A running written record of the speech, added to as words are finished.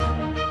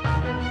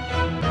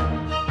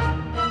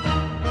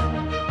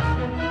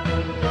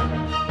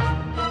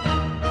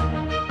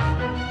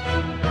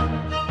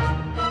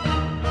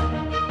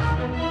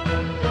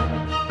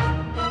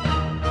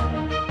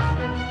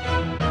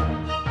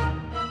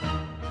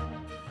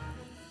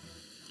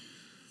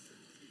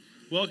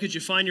Well, could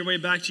you find your way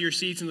back to your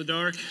seats in the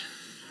dark?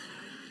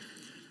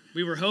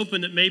 We were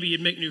hoping that maybe you'd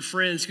make new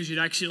friends because you'd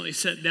accidentally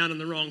sat down in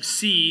the wrong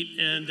seat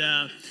and,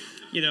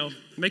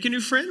 make a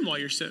new friend while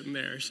you're sitting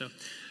there. So,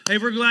 hey,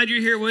 we're glad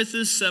you're here with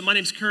us. My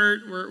name's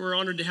Kurt. We're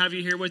honored to have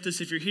you here with us.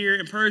 If you're here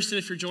in person,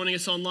 if you're joining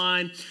us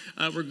online,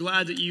 we're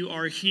glad that you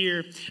are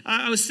here.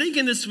 I was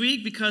thinking this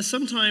week because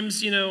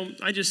sometimes,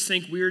 I just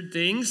think weird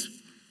things.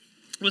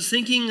 I was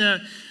thinking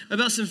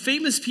about some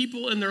famous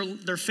people and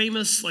their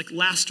famous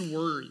last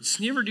words.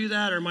 You ever do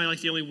that, or am I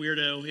the only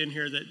weirdo in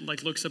here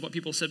that looks up what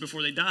people said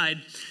before they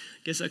died?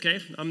 Guess okay,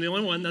 I'm the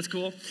only one. That's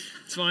cool.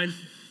 It's fine.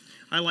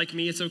 I like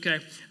me. It's okay.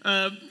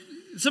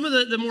 Some of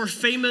the more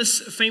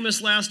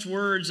famous last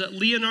words.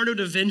 Leonardo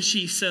da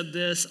Vinci said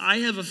this: "I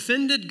have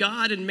offended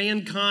God and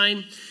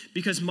mankind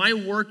because my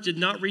work did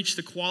not reach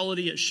the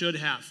quality it should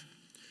have."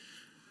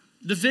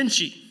 Da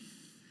Vinci.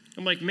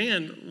 I'm like,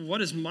 man, what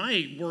does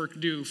my work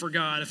do for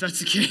God if that's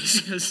the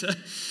case? Because I'm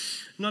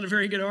not a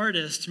very good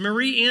artist.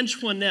 Marie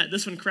Antoinette,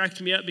 this one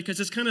cracked me up because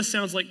this kind of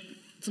sounds like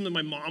something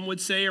my mom would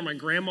say or my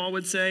grandma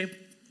would say.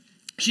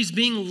 She's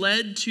being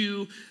led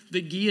to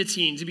the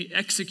guillotine to be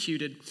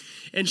executed,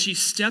 and she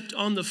stepped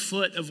on the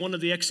foot of one of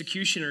the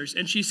executioners,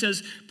 and she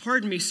says,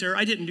 "Pardon me, sir,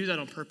 I didn't do that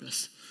on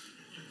purpose."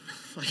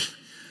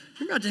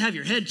 You're about to have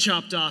your head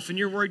chopped off, and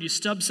you're worried you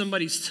stubbed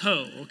somebody's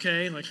toe,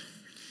 okay?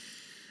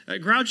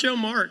 Groucho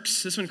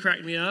Marx, this one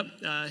cracked me up.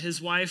 His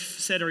wife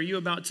said, "Are you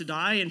about to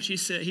die?" And he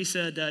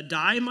said,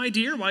 "Die, my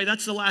dear? Why,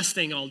 that's the last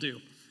thing I'll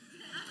do."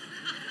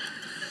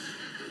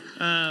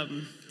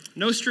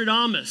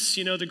 Nostradamus,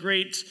 the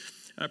great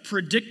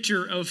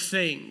predictor of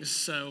things.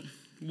 So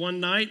one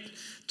night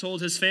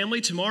told his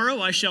family, "Tomorrow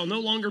I shall no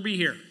longer be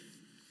here."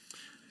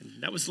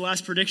 And that was the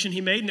last prediction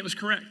he made, and it was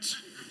correct.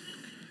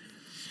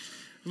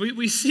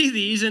 We see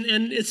these, and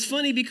it's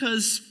funny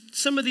because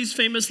some of these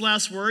famous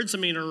last words,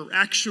 are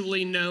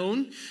actually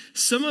known.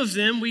 Some of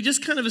them, we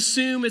just kind of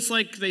assume it's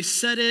like they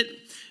said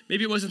it.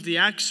 Maybe it wasn't the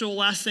actual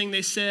last thing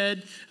they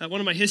said.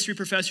 One of my history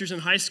professors in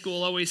high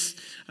school always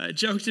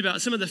joked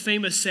about some of the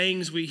famous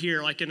sayings we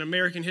hear, like in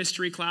American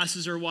history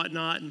classes or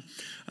whatnot.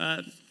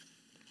 And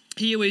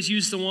he always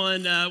used the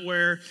one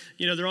where,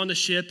 they're on the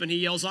ship and he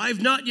yells,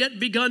 "I've not yet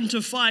begun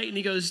to fight." And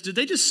he goes, "Did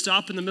they just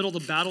stop in the middle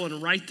of the battle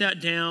and write that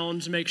down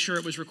to make sure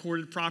it was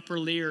recorded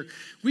properly? Or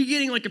we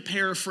getting a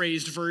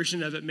paraphrased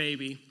version of it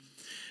maybe?"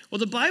 Well,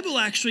 the Bible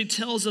actually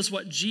tells us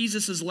what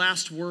Jesus'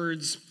 last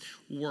words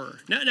were.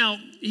 Now,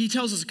 he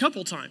tells us a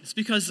couple times,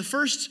 because the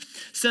first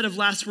set of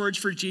last words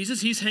for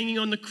Jesus, he's hanging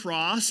on the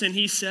cross and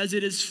he says,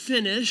 "It is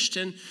finished,"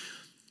 and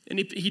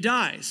he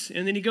dies.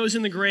 And then he goes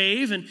in the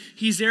grave and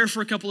he's there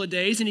for a couple of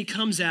days and he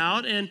comes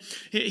out and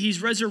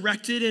he's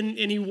resurrected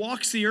and he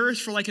walks the earth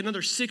for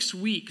another 6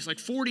 weeks,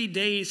 40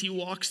 days he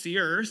walks the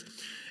earth.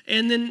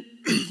 And then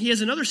he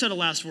has another set of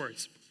last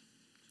words.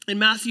 In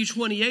Matthew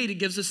 28, it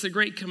gives us the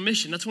Great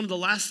Commission. That's one of the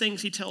last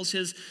things he tells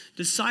his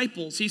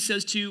disciples. He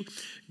says to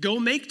go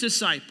make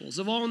disciples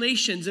of all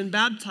nations and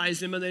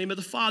baptize them in the name of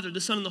the Father, the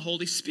Son, and the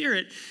Holy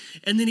Spirit.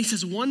 And then he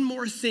says one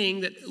more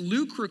thing that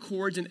Luke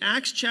records in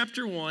Acts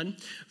chapter 1,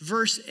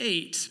 verse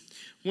 8,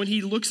 when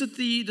he looks at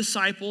the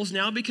disciples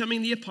now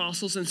becoming the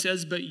apostles and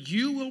says, "But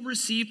you will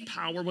receive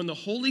power when the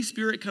Holy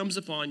Spirit comes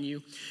upon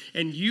you,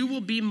 and you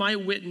will be my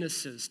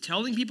witnesses,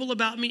 telling people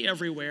about me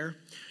everywhere,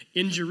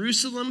 in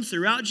Jerusalem,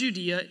 throughout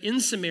Judea, in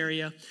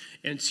Samaria,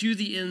 and to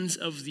the ends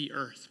of the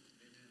earth."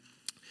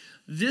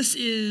 This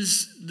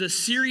is the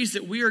series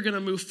that we are going to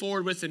move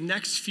forward with the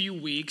next few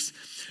weeks.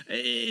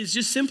 It's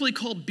just simply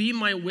called Be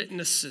My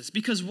Witnesses,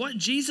 because what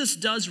Jesus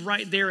does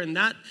right there in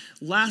that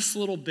last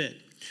little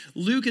bit,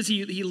 Luke, as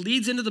he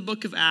leads into the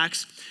book of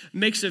Acts,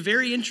 makes a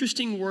very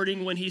interesting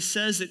wording when he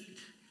says that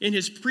in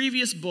his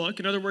previous book,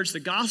 in other words, the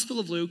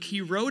Gospel of Luke,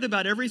 he wrote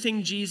about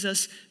everything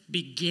Jesus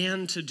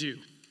began to do.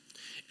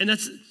 And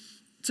that's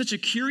such a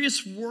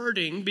curious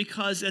wording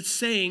because it's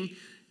saying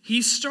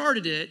he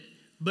started it,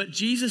 but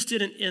Jesus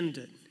didn't end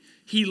it.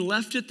 He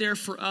left it there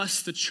for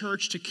us, the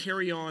church, to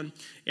carry on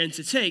and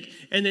to take.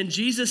 And then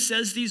Jesus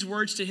says these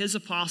words to his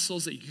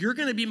apostles that you're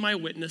going to be my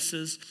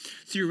witnesses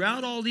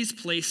throughout all these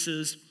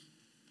places.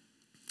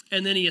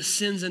 And then he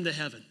ascends into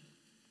heaven.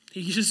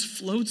 He just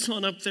floats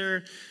on up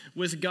there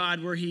with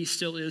God where he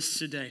still is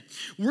today.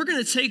 We're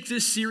going to take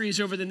this series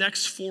over the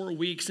next 4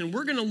 weeks, and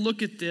we're going to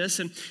look at this,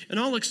 and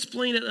I'll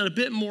explain it a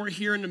bit more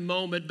here in a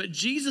moment. But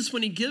Jesus,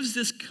 when he gives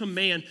this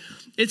command,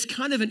 it's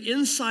kind of an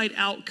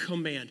inside-out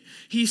command.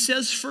 He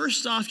says,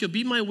 first off, you'll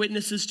be my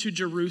witnesses to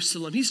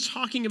Jerusalem. He's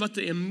talking about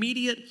the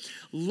immediate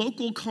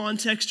local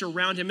context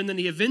around him, and then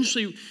he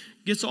eventually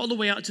gets all the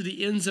way out to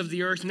the ends of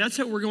the earth, and that's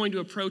how we're going to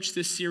approach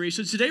this series.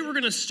 So today we're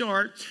going to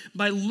start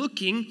by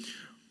looking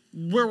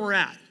where we're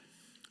at,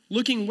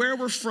 looking where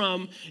we're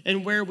from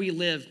and where we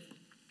live.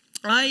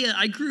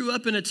 I grew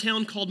up in a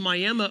town called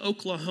Miami,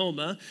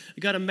 Oklahoma. I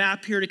got a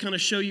map here to kind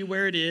of show you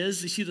where it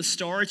is. You see the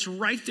star? It's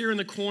right there in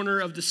the corner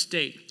of the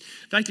state.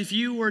 In fact, if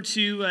you were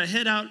to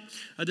head out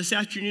this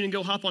afternoon and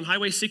go hop on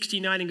Highway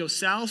 69 and go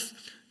south,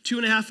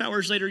 2.5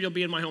 hours later, you'll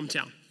be in my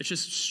hometown. It's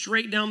just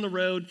straight down the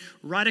road,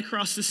 right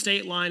across the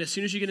state line. As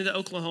soon as you get into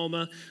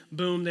Oklahoma,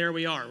 boom, there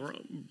we are. We're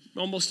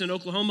almost in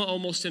Oklahoma,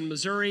 almost in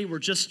Missouri. We're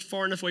just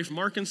far enough away from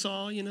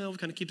Arkansas, we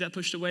kind of keep that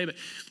pushed away, but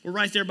we're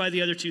right there by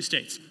the other two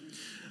states.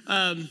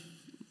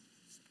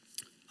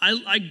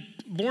 I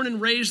born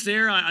and raised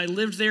there. I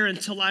lived there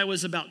until I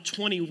was about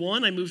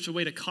 21. I moved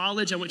away to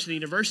college. I went to the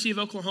University of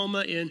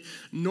Oklahoma in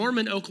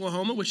Norman,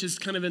 Oklahoma, which is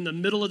kind of in the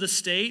middle of the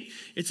state.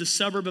 It's a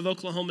suburb of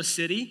Oklahoma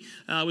City.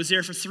 I was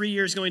there for 3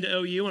 years going to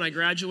OU, and I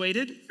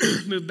graduated.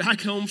 Moved back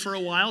home for a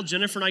while.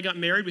 Jennifer and I got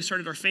married. We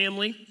started our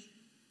family.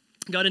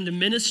 Got into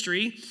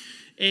ministry,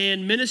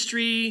 and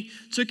ministry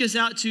took us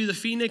out to the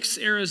Phoenix,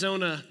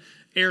 Arizona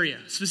area,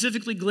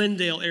 specifically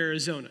Glendale,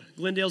 Arizona.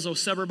 Glendale's a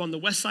suburb on the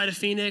west side of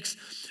Phoenix.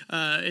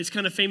 It's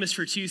kind of famous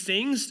for two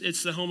things.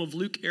 It's the home of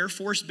Luke Air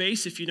Force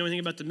Base, if you know anything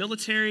about the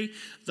military,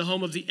 the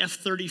home of the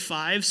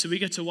F-35. So we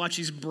get to watch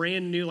these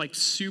brand new,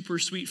 super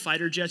sweet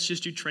fighter jets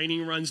just do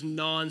training runs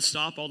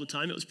nonstop all the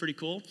time. It was pretty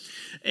cool.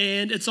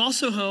 And it's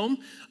also home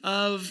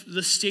of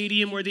the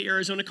stadium where the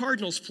Arizona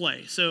Cardinals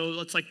play. So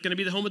it's going to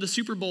be the home of the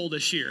Super Bowl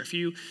this year. If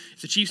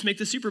the Chiefs make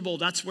the Super Bowl,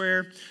 that's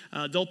where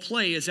they'll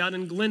play, is out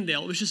in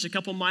Glendale. It was just a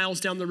couple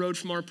miles down the road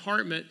from our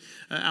apartment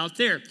out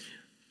there.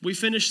 We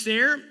finished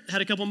there,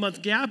 had a couple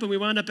month gap, and we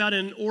wound up out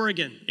in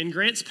Oregon, in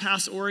Grants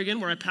Pass,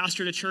 Oregon, where I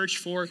pastored a church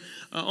for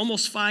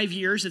almost 5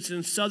 years. It's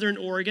in southern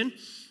Oregon,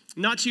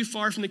 not too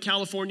far from the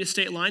California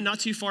state line, not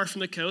too far from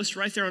the coast,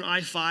 right there on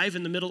I-5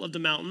 in the middle of the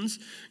mountains.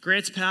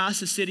 Grants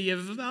Pass, a city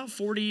of about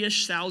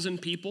 40-ish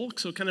thousand people,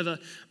 so kind of a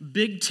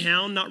big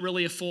town, not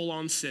really a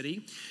full-on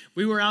city.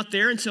 We were out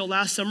there until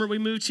last summer we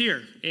moved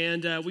here,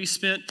 and we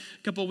spent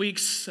a couple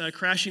weeks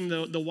crashing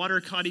the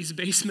water cotty's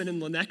basement in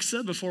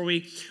Lenexa before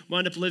we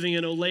wound up living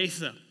in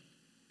Olathe.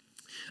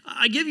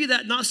 I give you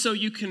that not so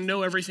you can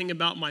know everything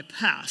about my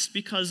past,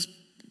 because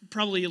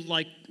probably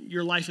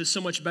your life is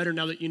so much better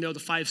now that you know the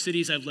 5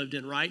 cities I've lived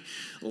in, right?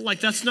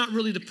 That's not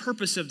really the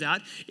purpose of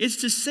that.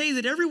 It's to say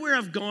that everywhere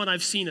I've gone,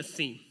 I've seen a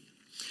theme.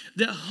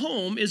 That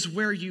home is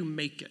where you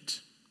make it.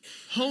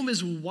 Home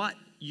is what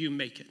you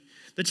make it.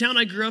 The town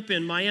I grew up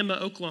in, Miami,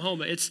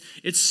 Oklahoma, it's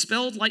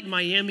spelled like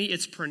Miami.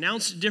 It's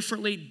pronounced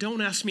differently.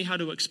 Don't ask me how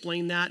to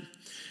explain that.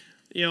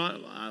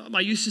 I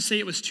used to say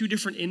it was 2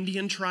 different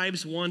Indian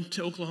tribes, one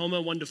to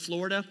Oklahoma, one to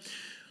Florida,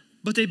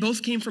 but they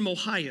both came from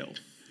Ohio.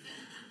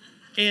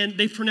 And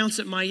they pronounce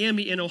it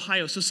Miami in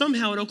Ohio. So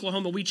somehow in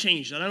Oklahoma, we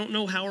changed that. I don't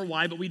know how or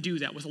why, but we do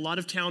that. With a lot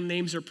of town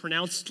names are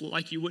pronounced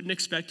like you wouldn't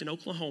expect in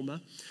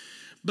Oklahoma.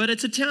 But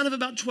it's a town of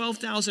about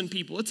 12,000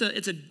 people. It's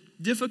a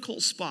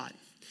difficult spot.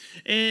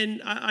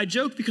 And I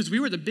joke because we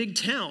were the big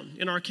town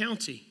in our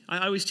county.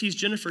 I always tease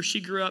Jennifer.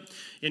 She grew up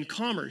in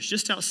Commerce,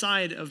 just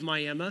outside of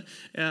Miami.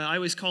 I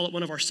always call it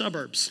one of our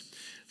suburbs.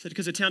 So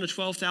because a town of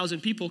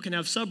 12,000 people can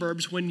have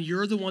suburbs when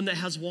you're the one that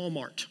has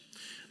Walmart.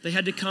 They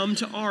had to come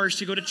to ours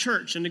to go to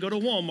church and to go to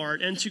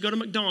Walmart and to go to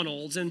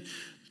McDonald's and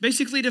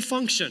basically to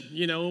function,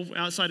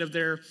 outside of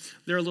their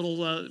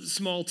little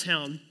small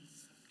town.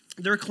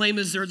 Their claim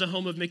is they're the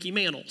home of Mickey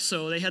Mantle,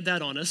 so they had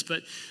that on us.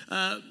 But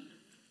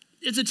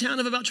it's a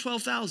town of about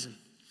 12,000.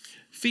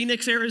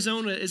 Phoenix,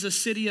 Arizona is a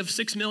city of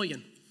 6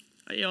 million.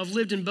 I've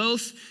lived in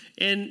both,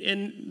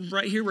 and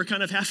right here we're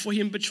kind of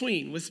halfway in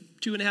between with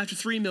 2.5 to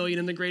 3 million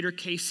in the greater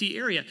KC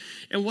area.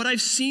 And what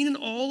I've seen in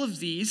all of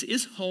these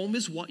is home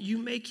is what you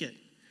make it.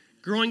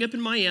 Growing up in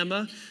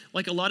Miami,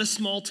 like a lot of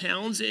small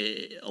towns,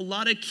 a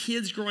lot of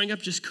kids growing up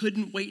just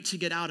couldn't wait to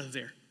get out of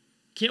there.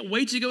 Can't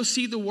wait to go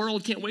see the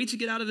world, can't wait to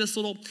get out of this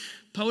little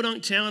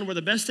podunk town where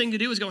the best thing to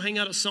do is go hang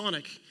out at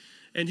Sonic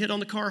and hit on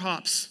the car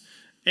hops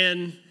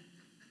and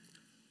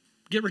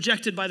get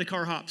rejected by the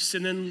car hops.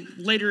 And then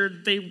later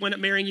they wind up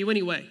marrying you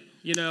anyway.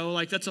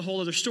 That's a whole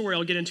other story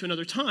I'll get into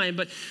another time,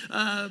 but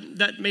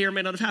that may or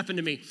may not have happened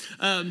to me.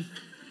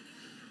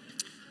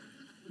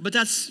 But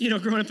that's,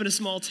 growing up in a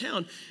small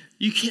town.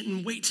 You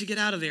can't wait to get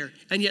out of there.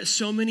 And yet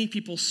so many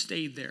people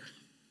stayed there.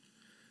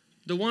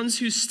 The ones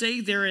who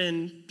stayed there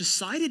and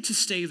decided to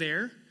stay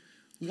there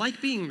like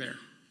being there.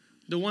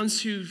 The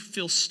ones who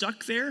feel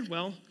stuck there,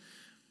 well,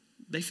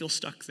 they feel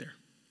stuck there.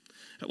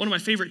 One of my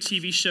favorite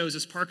TV shows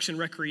is Parks and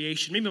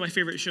Recreation. Maybe my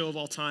favorite show of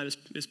all time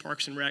is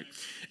Parks and Rec.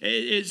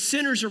 It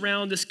centers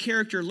around this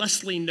character,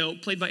 Leslie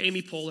Knope, played by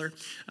Amy Poehler.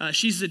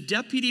 She's the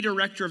deputy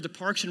director of the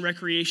Parks and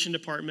Recreation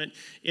Department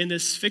in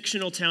this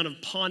fictional town of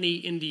Pawnee,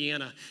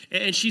 Indiana.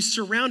 And she's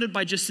surrounded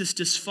by just this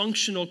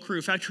dysfunctional crew.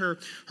 In fact,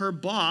 her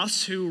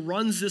boss, who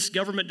runs this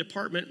government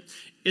department,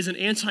 is an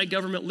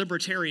anti-government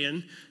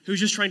libertarian who's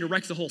just trying to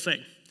wreck the whole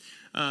thing.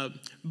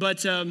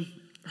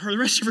 The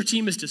rest of her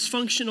team is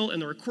dysfunctional and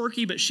they're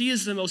quirky, but she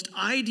is the most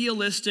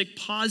idealistic,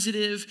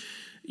 positive,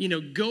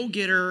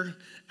 go-getter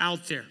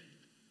out there.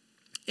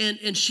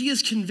 And she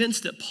is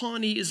convinced that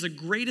Pawnee is the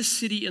greatest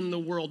city in the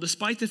world,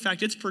 despite the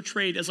fact it's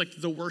portrayed as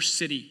the worst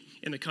city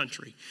in the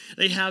country.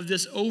 They have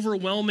this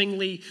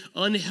overwhelmingly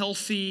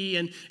unhealthy,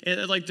 and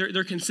like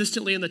they're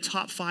consistently in the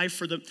top 5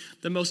 for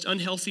the most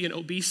unhealthy and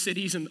obese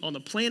cities on the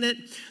planet.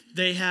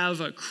 They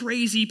have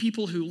crazy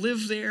people who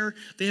live there.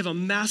 They have a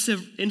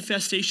massive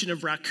infestation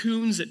of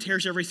raccoons that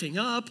tears everything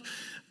up.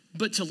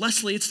 But to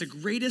Leslie, it's the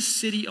greatest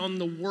city on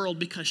the world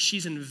because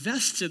she's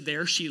invested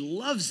there. She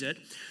loves it.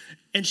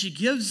 And she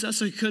gives us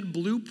a good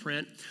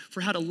blueprint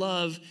for how to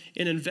love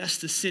and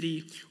invest the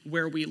city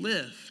where we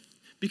live.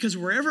 Because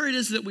wherever it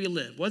is that we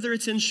live, whether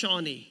it's in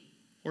Shawnee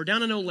or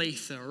down in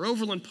Olathe or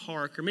Overland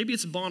Park, or maybe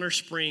it's Bonner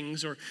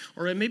Springs, or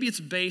maybe it's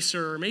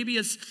Baser, or maybe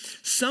it's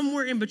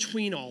somewhere in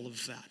between all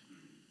of that,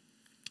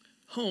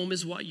 home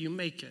is what you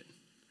make it.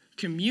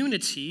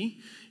 Community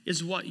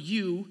is what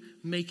you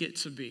make it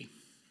to be.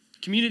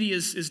 Community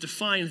is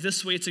defined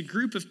this way. It's a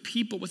group of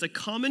people with a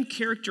common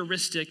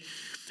characteristic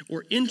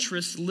or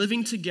interest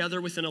living together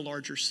within a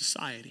larger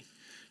society.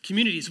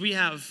 Communities, we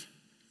have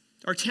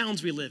our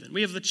towns we live in.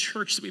 We have the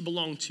church that we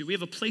belong to. We have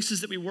the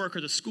places that we work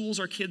or the schools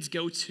our kids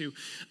go to.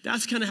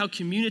 That's kind of how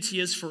community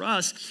is for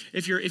us.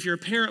 If you're a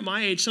parent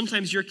my age,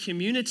 sometimes your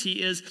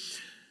community is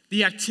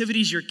the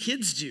activities your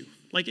kids do.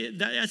 Like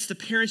that's the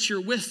parents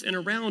you're with and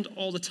around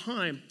all the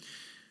time.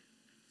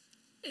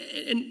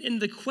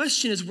 And the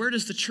question is, where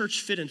does the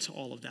church fit into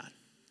all of that?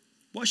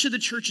 What should the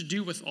church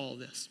do with all of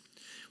this?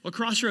 Well,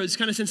 Crossroads,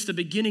 kind of since the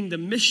beginning, the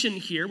mission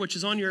here, which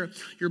is on your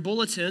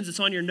bulletins, it's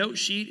on your note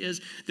sheet,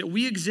 is that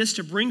we exist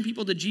to bring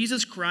people to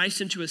Jesus Christ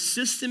and to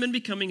assist them in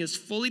becoming his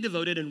fully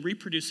devoted and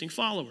reproducing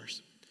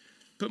followers.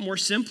 Put more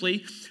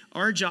simply,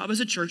 our job as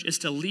a church is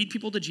to lead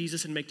people to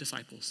Jesus and make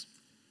disciples.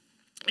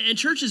 And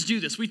churches do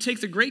this. We take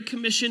the Great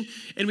Commission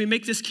and we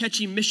make this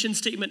catchy mission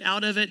statement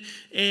out of it.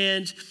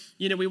 And,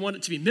 we want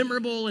it to be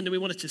memorable and we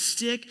want it to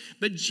stick.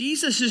 But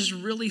Jesus has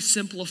really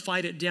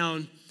simplified it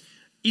down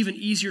even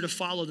easier to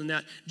follow than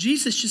that.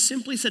 Jesus just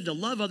simply said to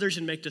love others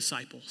and make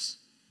disciples.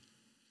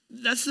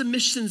 That's the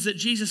missions that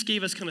Jesus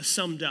gave us kind of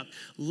summed up.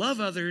 Love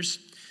others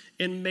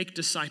and make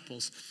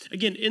disciples.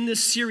 Again, in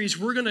this series,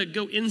 we're going to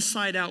go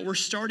inside out. We're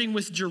starting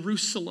with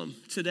Jerusalem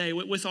today,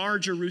 with our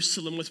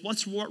Jerusalem, with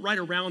what's right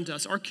around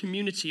us, our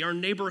community, our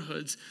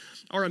neighborhoods,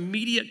 our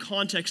immediate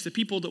context, the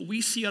people that we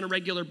see on a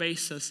regular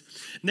basis.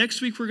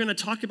 Next week, we're going to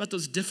talk about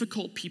those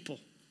difficult people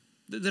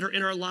that are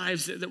in our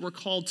lives that we're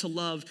called to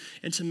love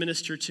and to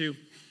minister to.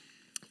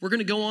 We're going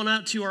to go on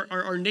out to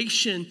our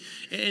nation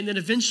and then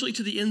eventually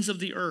to the ends of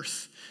the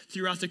earth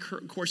throughout the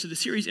course of the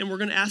series. And we're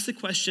going to ask the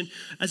question,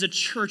 as a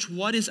church,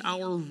 what is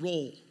our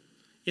role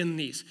in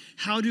these?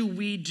 How do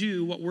we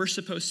do what we're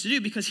supposed to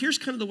do? Because here's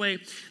kind of the way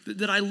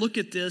that I look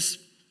at this.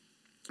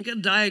 I got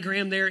a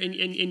diagram there in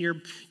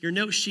your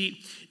note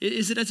sheet.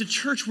 Is that as a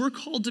church, we're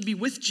called to be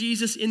with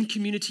Jesus in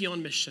community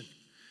on mission.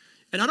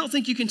 And I don't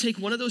think you can take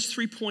one of those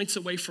 3 points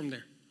away from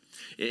there.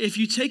 If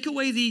you take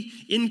away the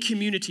in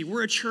community,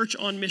 we're a church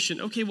on mission.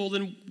 Okay, well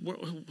then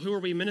who are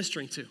we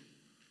ministering to?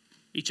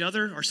 Each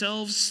other,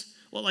 ourselves?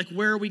 Well, like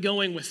where are we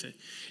going with it?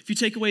 If you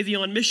take away the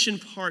on mission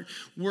part,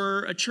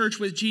 we're a church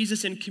with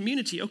Jesus in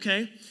community.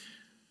 Okay,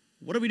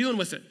 what are we doing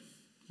with it?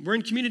 We're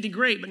in community,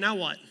 great, but now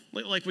what?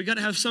 Like we got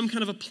to have some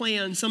kind of a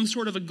plan, some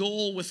sort of a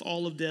goal with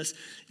all of this.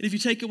 And if you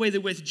take away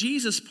the with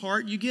Jesus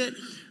part, you get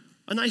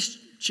a nice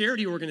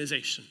charity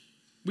organization.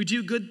 We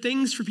do good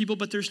things for people,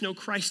 but there's no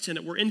Christ in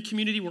it. We're in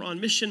community, we're on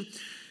mission.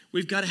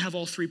 We've got to have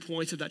all 3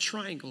 points of that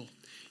triangle.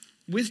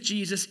 With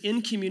Jesus,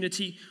 in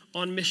community,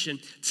 on mission.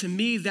 To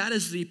me, that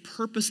is the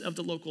purpose of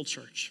the local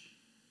church.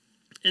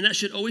 And that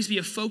should always be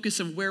a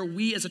focus of where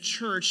we as a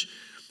church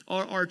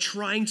are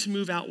trying to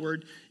move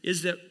outward,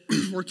 is that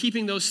we're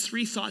keeping those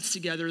 3 thoughts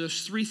together,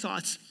 those 3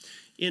 thoughts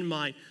in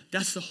mind.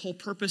 That's the whole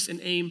purpose and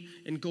aim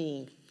and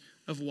goal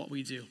of what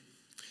we do.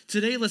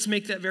 Today, let's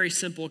make that very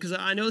simple, because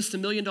I know it's the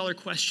 $1 million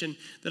question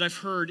that I've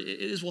heard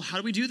is, well, how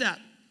do we do that?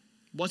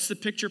 What's the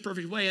picture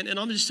perfect way? And I'm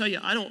going to just tell you,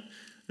 I don't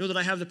know that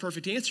I have the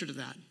perfect answer to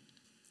that,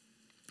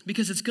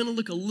 because it's going to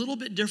look a little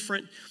bit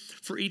different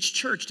for each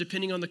church,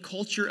 depending on the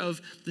culture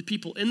of the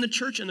people in the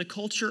church and the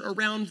culture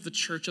around the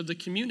church of the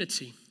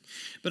community.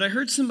 But I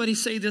heard somebody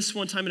say this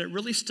one time, and it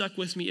really stuck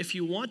with me. If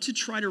you want to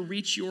try to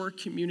reach your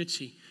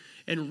community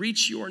and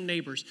reach your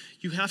neighbors,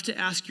 you have to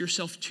ask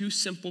yourself 2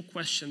 simple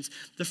questions.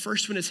 The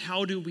first one is,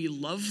 how do we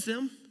love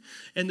them?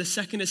 And the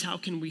second is, how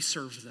can we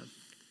serve them?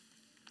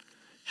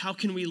 How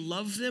can we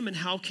love them and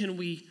how can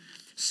we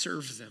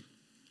serve them?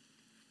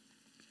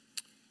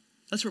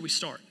 That's where we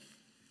start.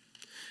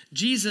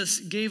 Jesus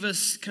gave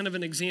us kind of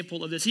an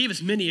example of this. He gave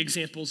us many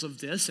examples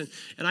of this, and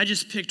I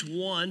just picked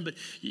one, but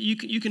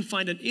you can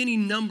find any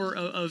number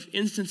of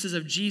instances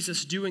of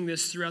Jesus doing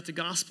this throughout the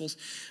Gospels.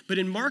 But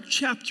in Mark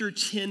chapter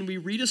 10, we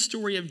read a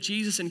story of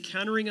Jesus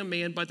encountering a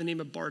man by the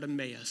name of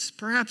Bartimaeus.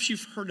 Perhaps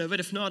you've heard of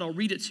it. If not, I'll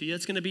read it to you.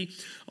 It's going to be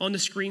on the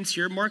screens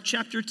here. Mark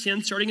chapter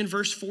 10, starting in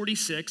verse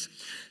 46,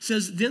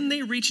 says, "Then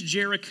they reached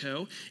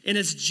Jericho, and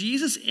as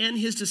Jesus and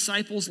his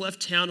disciples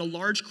left town, a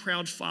large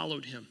crowd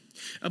followed him.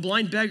 A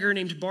blind beggar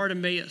named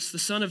Bartimaeus, the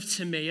son of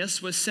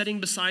Timaeus, was sitting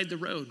beside the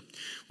road.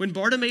 When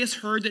Bartimaeus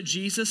heard that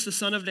Jesus, the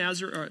son of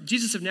Nazareth,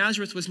 Jesus of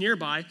Nazareth was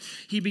nearby,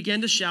 he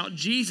began to shout,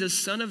 "Jesus,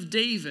 son of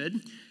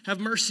David, have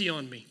mercy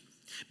on me."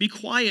 "Be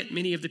quiet,"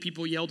 many of the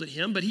people yelled at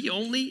him, but he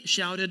only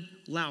shouted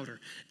louder,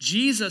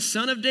 "Jesus,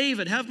 son of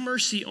David, have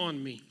mercy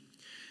on me."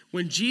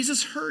 When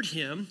Jesus heard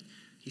him,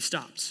 he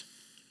stopped,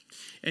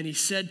 and he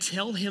said,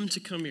 "Tell him to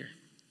come here."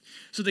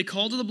 So they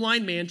called to the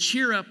blind man.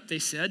 "Cheer up," they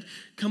said.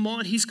 "Come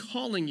on, he's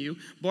calling you."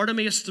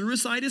 Bartimaeus threw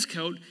aside his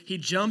coat. He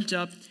jumped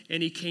up,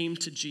 and he came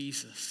to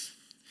Jesus.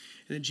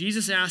 And then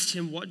Jesus asked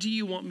him, "What do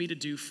you want me to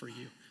do for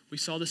you?" We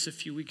saw this a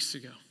few weeks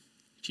ago.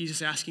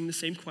 Jesus asking the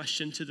same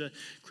question to the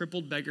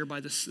crippled beggar by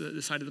the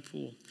side of the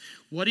pool.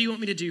 "What do you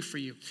want me to do for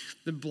you?"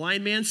 The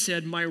blind man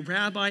said, "My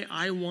rabbi,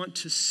 I want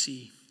to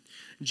see."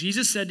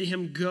 Jesus said to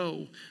him,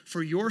 "Go,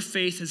 for your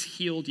faith has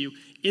healed you."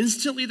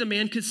 Instantly the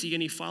man could see,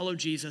 and he followed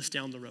Jesus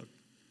down the road.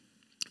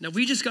 Now,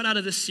 we just got out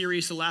of this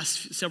series the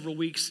last several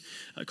weeks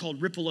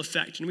called Ripple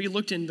Effect, and we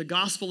looked in the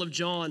Gospel of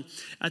John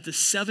at the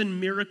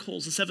 7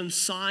 miracles, the 7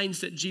 signs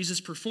that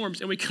Jesus performs,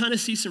 and we kind of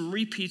see some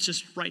repeats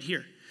just right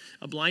here.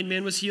 A blind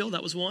man was healed,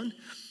 that was one,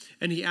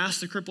 and he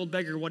asked the crippled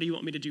beggar, "What do you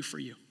want me to do for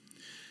you?"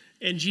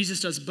 And Jesus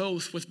does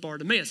both with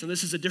Bartimaeus. And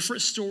this is a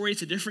different story,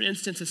 it's a different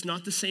instance, it's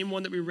not the same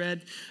one that we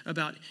read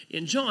about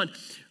in John.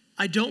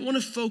 I don't want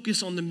to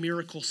focus on the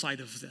miracle side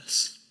of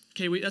this.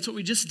 Okay, that's what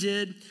we just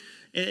did.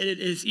 It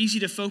is easy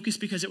to focus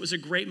because it was a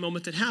great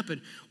moment that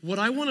happened. What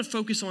I want to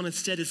focus on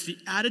instead is the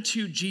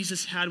attitude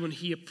Jesus had when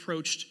he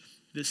approached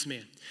this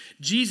man.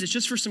 Jesus,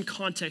 just for some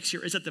context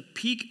here, is at the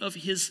peak of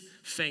his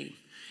fame.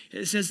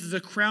 It says the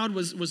crowd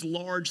was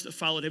large that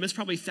followed him. It's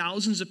probably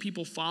thousands of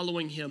people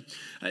following him.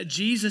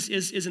 Jesus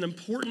is an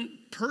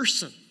important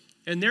person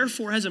and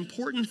therefore has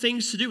important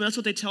things to do. And that's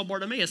what they tell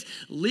Bartimaeus.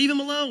 Leave him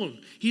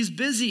alone. He's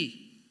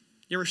busy.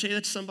 You ever say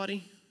that to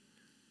somebody?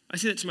 I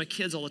say that to my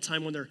kids all the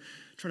time when they're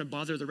trying to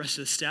bother the rest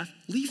of the staff.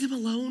 Leave them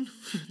alone.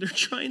 They're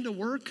trying to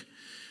work.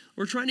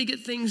 We're trying to get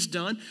things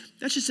done.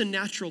 That's just a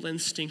natural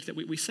instinct that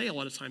we say a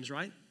lot of times,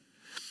 right?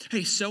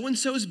 Hey,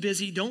 so-and-so's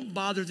busy. Don't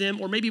bother them.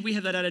 Or maybe we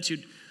have that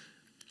attitude.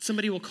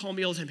 Somebody will call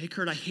me all the time. "Hey,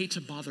 Kurt, I hate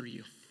to bother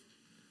you."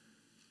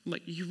 I'm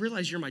like, you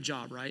realize you're my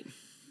job, right?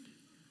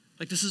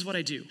 Like, this is what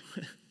I do.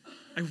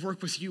 I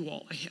work with you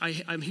all.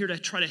 I'm here to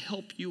try to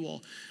help you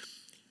all.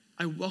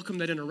 I welcome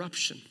that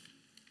interruption.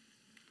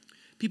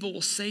 People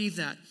will say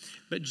that.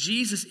 But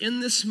Jesus,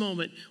 in this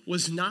moment,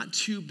 was not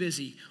too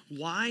busy.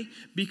 Why?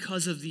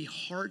 Because of the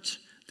heart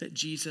that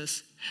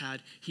Jesus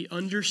had. He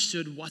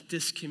understood what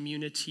this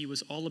community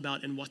was all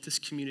about and what this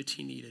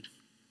community needed.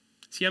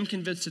 See, I'm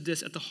convinced of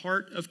this. At the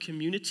heart of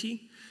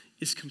community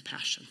is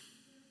compassion.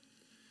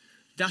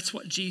 That's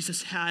what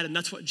Jesus had, and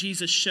that's what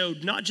Jesus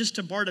showed, not just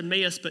to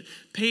Bartimaeus, but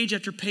page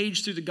after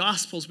page through the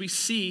Gospels, we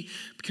see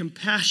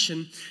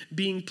compassion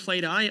being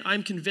played out.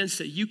 I'm convinced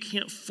that you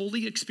can't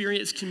fully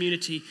experience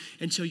community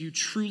until you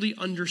truly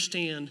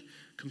understand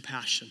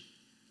compassion.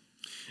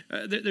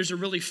 There's a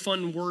really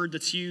fun word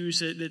that's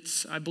used,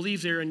 that's, I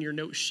believe, there in your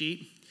note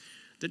sheet,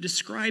 that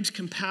describes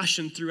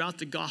compassion throughout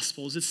the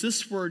Gospels. It's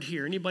this word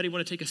here. Anybody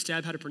want to take a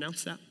stab how to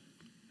pronounce that?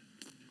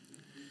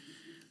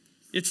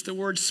 It's the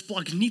word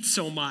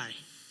splagnitsomai.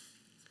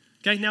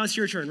 Okay, now it's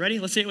your turn. Ready?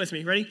 Let's say it with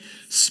me. Ready?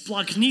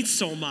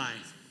 Splagnitsomai.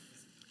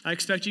 I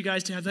expect you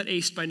guys to have that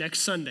aced by next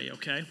Sunday,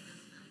 okay?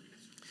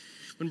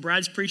 When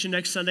Brad's preaching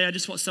next Sunday, I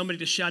just want somebody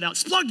to shout out,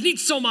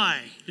 "Splagnitsomai!"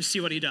 Just see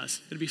what he does.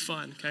 It'll be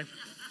fun, okay?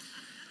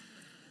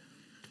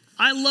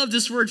 I love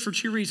this word for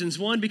 2 reasons.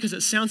 One, because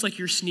it sounds like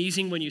you're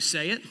sneezing when you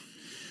say it.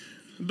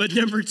 But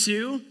number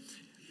 2,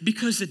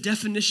 because the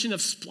definition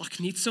of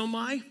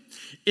splagnitsomai,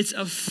 it's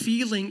a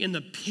feeling in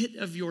the pit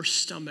of your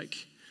stomach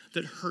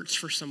that hurts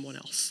for someone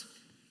else.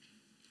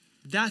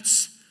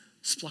 That's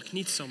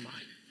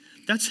splagnitsomai.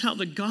 That's how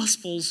the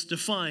Gospels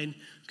define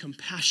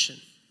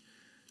compassion.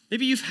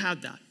 Maybe you've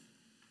had that.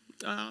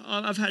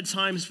 I've had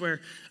times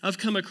where I've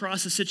come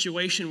across a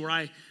situation where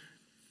I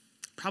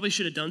probably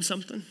should have done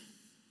something,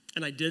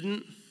 and I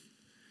didn't.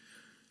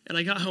 And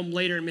I got home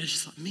later and I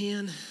just thought,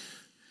 man,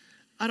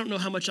 I don't know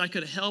how much I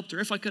could have helped or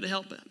if I could have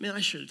helped, but man,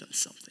 I should have done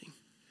something.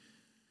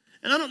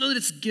 And I don't know that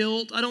it's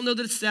guilt. I don't know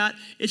that it's that.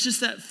 It's just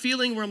that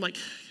feeling where I'm like,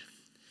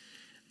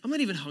 I'm not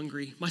even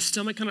hungry. My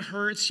stomach kind of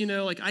hurts,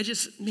 like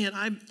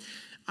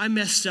I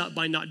messed up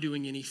by not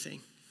doing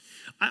anything.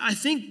 I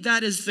think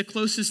that is the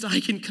closest I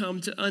can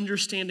come to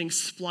understanding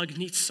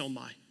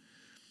splagnitsomai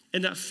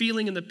and that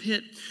feeling in the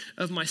pit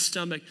of my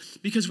stomach.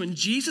 Because when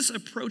Jesus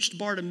approached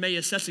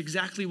Bartimaeus, that's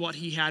exactly what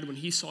he had when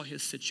he saw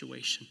his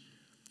situation.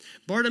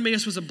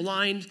 Bartimaeus was a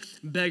blind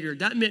beggar.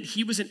 That meant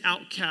he was an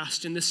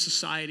outcast in this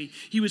society.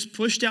 He was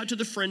pushed out to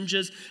the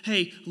fringes.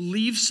 Hey,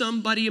 leave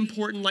somebody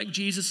important like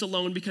Jesus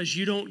alone because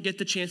you don't get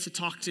the chance to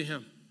talk to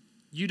him.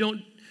 You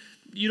don't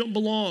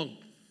belong.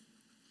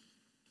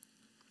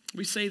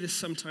 We say this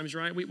sometimes,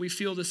 right? We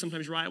feel this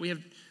sometimes, right? We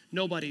have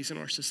nobodies in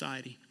our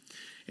society.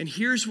 And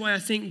here's why I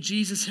think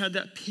Jesus had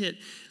that pit,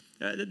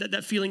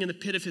 that feeling in the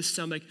pit of his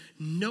stomach.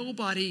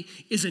 Nobody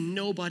is a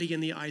nobody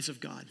in the eyes of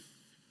God.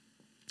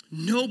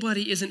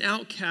 Nobody is an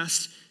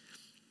outcast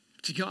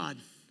to God.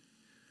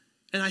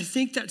 And I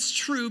think that's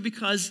true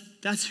because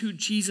that's who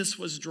Jesus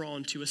was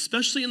drawn to,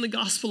 especially in the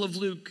Gospel of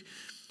Luke.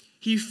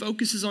 He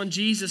focuses on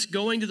Jesus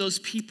going to those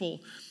people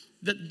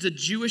that the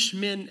Jewish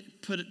men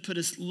put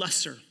as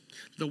lesser.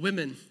 The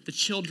women, the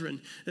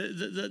children,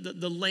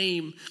 the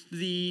lame,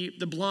 the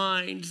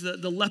blind,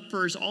 the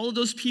lepers, all of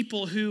those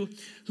people who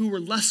were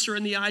lesser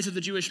in the eyes of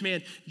the Jewish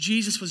man.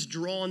 Jesus was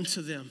drawn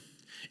to them,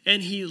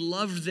 and he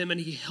loved them,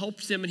 and he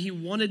helped them, and he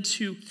wanted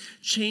to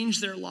change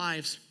their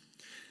lives.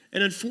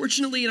 And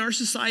unfortunately, in our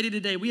society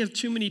today, we have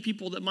too many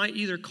people that might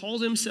either call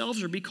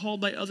themselves or be called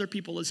by other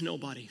people as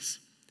nobodies.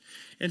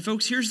 And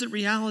folks, here's the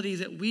reality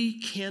that we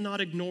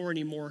cannot ignore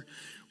anymore.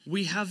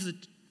 We have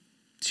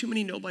too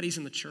many nobodies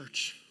in the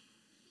church.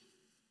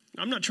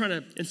 I'm not trying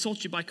to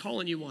insult you by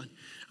calling you one.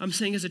 I'm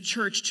saying as a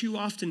church, too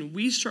often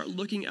we start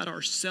looking at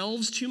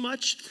ourselves too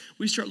much.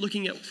 We start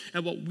looking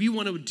at what we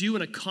want to do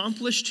and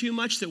accomplish too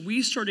much, that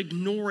we start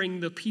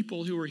ignoring the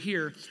people who are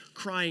here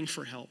crying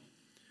for help,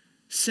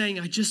 saying,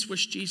 I just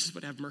wish Jesus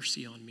would have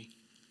mercy on me.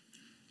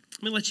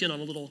 Let me let you in on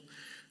a little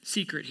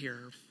secret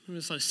here.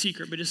 It's not a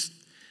secret, but just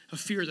a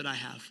fear that I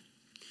have.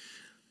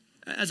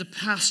 As a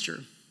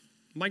pastor,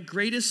 my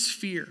greatest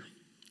fear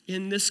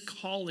in this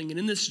calling and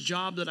in this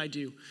job that I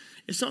do,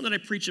 it's not that I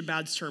preach a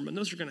bad sermon.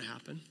 Those are going to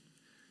happen.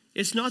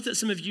 It's not that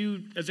some of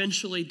you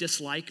eventually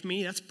dislike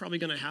me. That's probably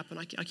going to happen.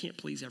 I can't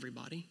please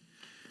everybody.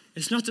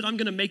 It's not that I'm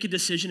going to make a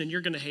decision and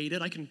you're going to hate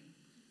it. I can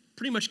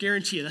pretty much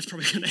guarantee you that's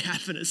probably going to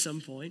happen at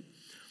some point.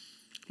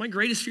 My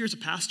greatest fear as a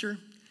pastor,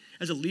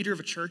 as a leader of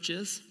a church,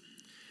 is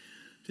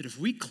that if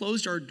we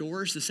closed our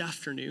doors this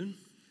afternoon,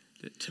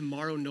 that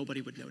tomorrow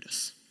nobody would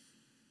notice.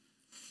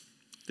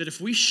 That if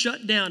we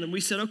shut down and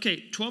we said,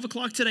 okay, 12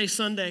 o'clock today,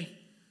 Sunday,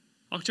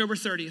 October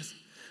 30th,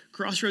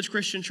 Crossroads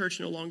Christian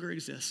Church no longer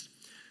exists,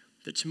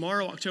 that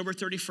tomorrow, October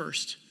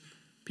 31st,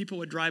 people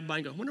would drive by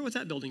and go, I wonder what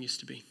that building used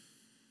to be.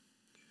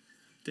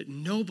 That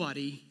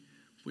nobody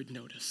would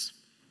notice.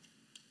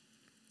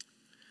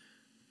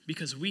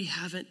 Because we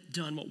haven't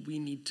done what we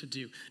need to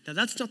do. Now,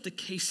 that's not the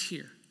case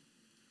here.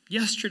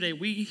 Yesterday,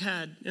 we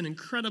had an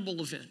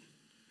incredible event.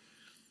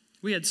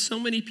 We had so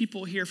many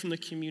people here from the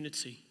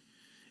community.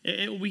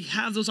 And we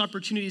have those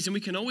opportunities, and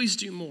we can always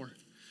do more.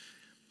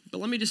 But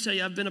let me just tell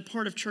you, I've been a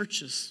part of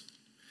churches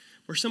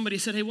where somebody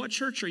said, hey, what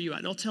church are you at?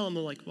 And I'll tell them,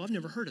 well, I've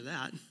never heard of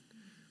that.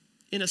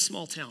 In a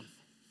small town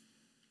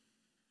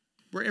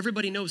where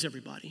everybody knows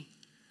everybody.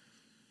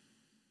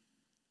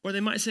 Or they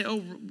might say,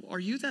 oh, are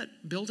you that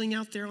building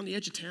out there on the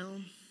edge of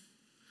town?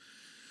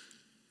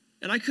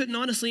 And I couldn't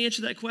honestly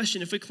answer that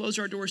question. If we closed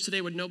our doors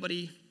today, would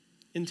nobody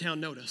in town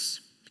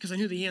notice? Because I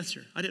knew the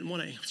answer. I didn't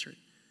want to answer it.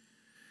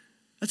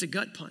 That's a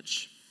gut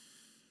punch.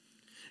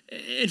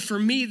 And for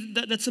me,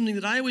 that's something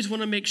that I always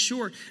want to make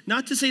sure,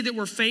 not to say that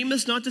we're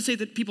famous, not to say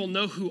that people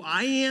know who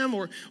I am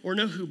or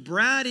know who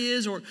Brad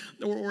is or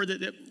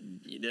that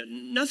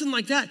nothing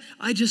like that.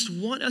 I just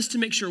want us to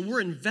make sure we're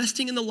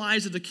investing in the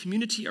lives of the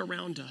community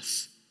around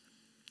us.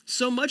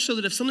 So much so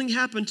that if something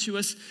happened to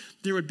us,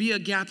 there would be a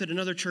gap that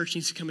another church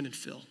needs to come in and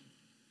fill.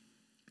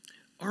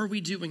 Are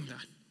we doing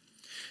that?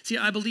 See,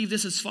 I believe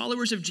this, as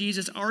followers of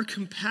Jesus, our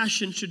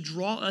compassion should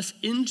draw us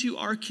into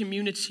our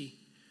community.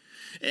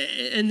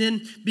 And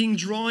then being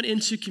drawn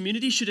into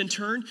community should in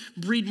turn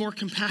breed more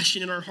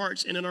compassion in our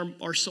hearts and in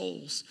our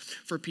souls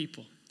for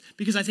people.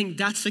 Because I think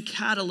that's the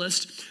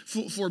catalyst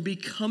for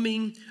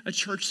becoming a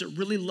church that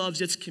really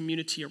loves its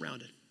community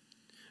around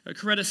it.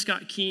 Coretta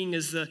Scott King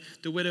is the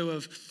widow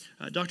of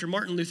Dr.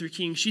 Martin Luther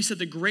King. She said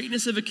the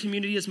greatness of a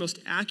community is most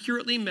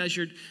accurately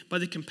measured by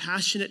the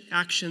compassionate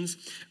actions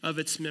of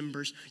its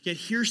members. Yet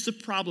here's the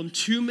problem.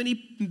 Too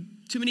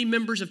many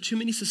members of too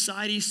many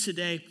societies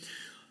today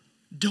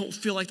don't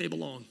feel like they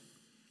belong.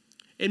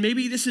 And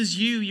maybe this is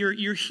you.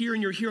 You're here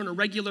and you're here on a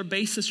regular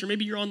basis, or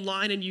maybe you're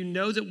online and you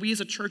know that we as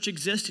a church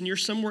exist and you're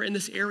somewhere in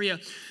this area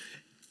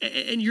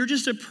and you're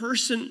just a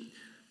person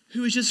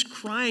who is just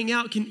crying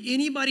out, can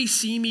anybody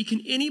see me?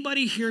 Can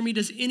anybody hear me?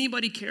 Does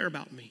anybody care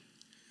about me?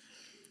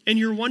 And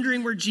you're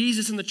wondering where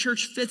Jesus and the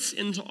church fits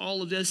into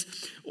all of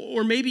this.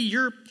 Or maybe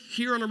you're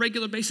here on a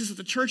regular basis at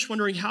the church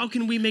wondering, how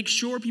can we make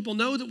sure people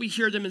know that we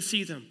hear them and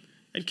see them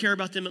and care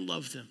about them and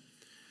love them?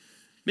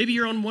 Maybe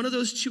you're on one of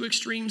those two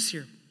extremes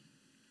here.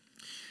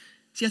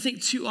 See, I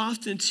think too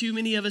often, too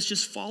many of us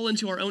just fall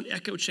into our own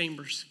echo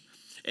chambers.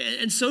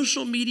 And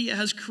social media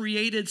has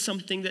created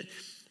something that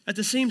at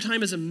the same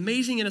time is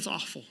amazing and it's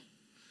awful.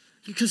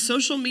 Because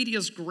social media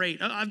is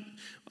great.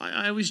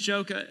 I always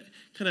joke,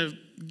 kind of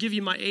give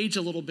you my age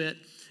a little bit.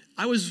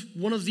 I was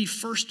one of the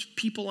first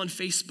people on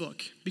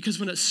Facebook because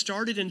when it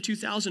started in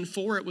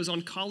 2004, it was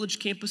on college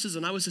campuses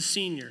and I was a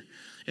senior.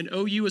 And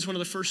OU was one of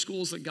the first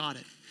schools that got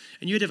it.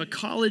 And you had to have a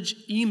college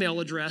email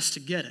address to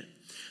get it.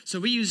 So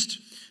we used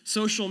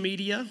social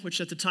media, which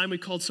at the time we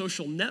called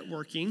social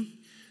networking,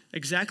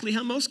 exactly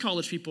how most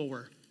college people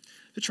were,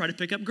 to try to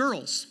pick up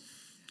girls.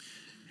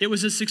 It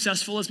was as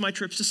successful as my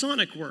trips to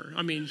Sonic were.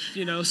 I mean,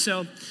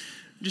 so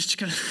just to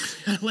kind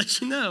of let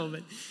you know.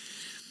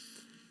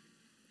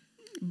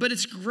 But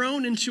it's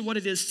grown into what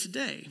it is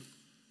today.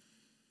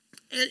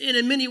 And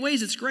in many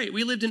ways, it's great.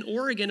 We lived in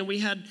Oregon and we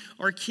had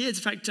our kids.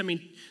 In fact,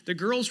 the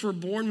girls were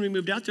born when we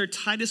moved out there.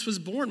 Titus was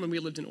born when we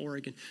lived in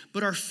Oregon.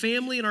 But our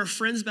family and our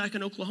friends back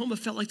in Oklahoma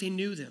felt like they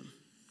knew them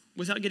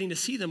without getting to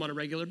see them on a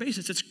regular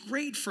basis. It's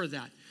great for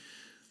that.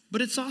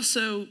 But it's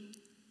also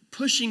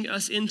pushing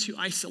us into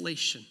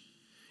isolation.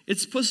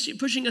 It's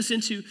pushing us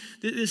into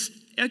this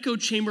echo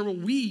chamber where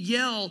we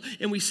yell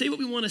and we say what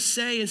we want to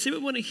say and say what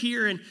we want to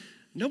hear, and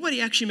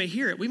nobody actually may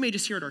hear it. We may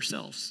just hear it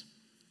ourselves.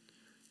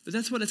 But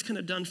that's what it's kind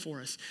of done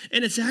for us.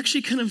 And it's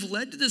actually kind of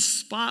led to this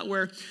spot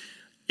where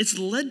it's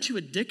led to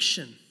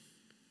addiction.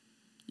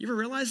 You ever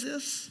realize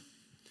this?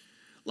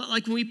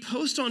 Like when we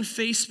post on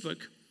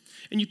Facebook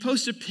and you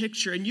post a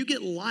picture and you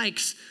get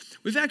likes,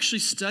 we've actually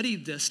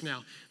studied this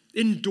now.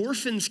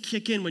 Endorphins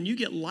kick in when you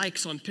get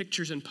likes on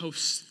pictures and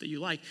posts that you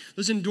like.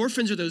 Those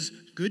endorphins are those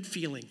good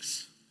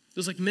feelings.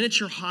 Those like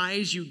miniature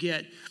highs you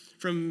get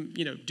from,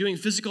 doing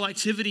physical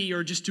activity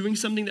or just doing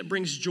something that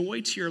brings joy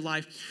to your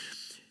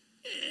life.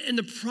 And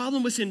the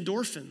problem with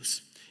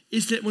endorphins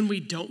is that when we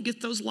don't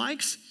get those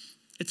likes,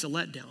 it's a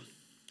letdown.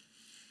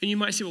 And you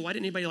might say, well, why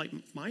didn't anybody like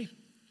my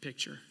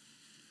picture?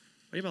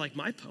 Why didn't anybody like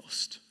my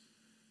post?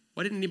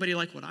 Why didn't anybody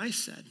like what I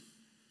said?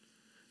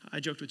 I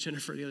joked with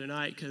Jennifer the other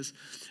night because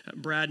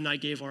Brad and I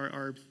gave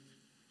our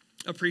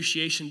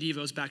appreciation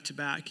devos back to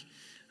back.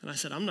 And I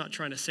said, I'm not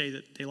trying to say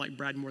that they like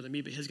Brad more than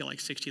me, but his got like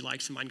 60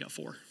 likes and mine got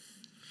 4.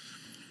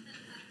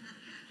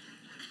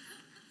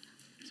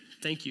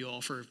 Thank you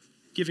all for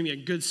giving me a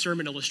good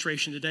sermon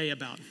illustration today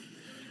about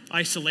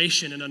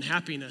isolation and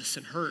unhappiness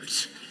and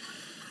hurt.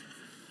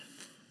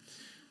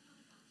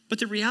 But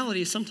the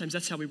reality is sometimes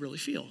that's how we really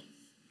feel.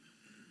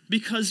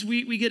 Because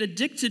we get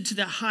addicted to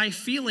that high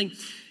feeling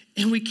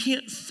and we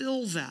can't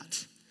fill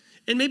that.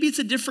 And maybe it's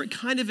a different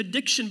kind of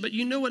addiction, but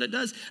you know what it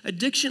does.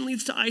 Addiction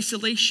leads to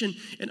isolation,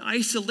 and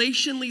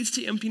isolation leads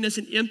to emptiness,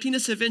 and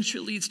emptiness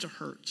eventually leads to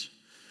hurt.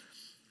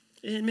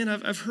 And man,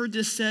 I've heard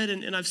this said,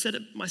 and I've said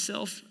it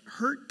myself,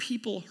 hurt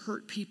people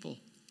hurt people.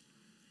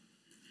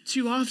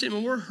 Too often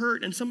when we're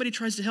hurt and somebody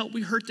tries to help,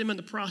 we hurt them in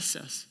the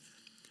process.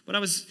 When I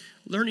was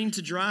learning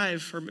to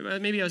drive, or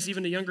maybe I was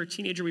even a younger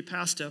teenager, we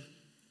passed a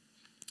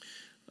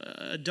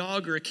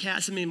dog or a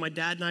cat, something my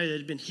dad and I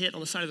had been hit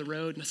on the side of the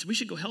road, and I said, we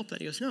should go help that.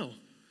 He goes, no,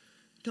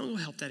 don't go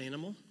help that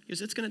animal. He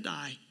goes, it's going to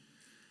die.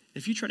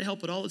 If you try to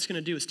help it, all it's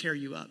going to do is tear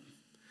you up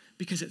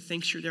because it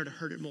thinks you're there to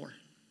hurt it more.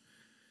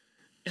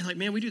 And like,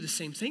 man, we do the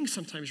same thing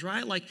sometimes,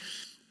 right? Like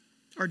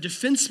our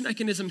defense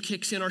mechanism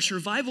kicks in, our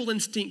survival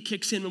instinct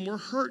kicks in when we're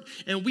hurt,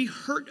 and we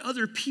hurt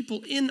other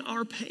people in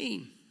our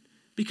pain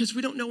because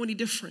we don't know any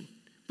different.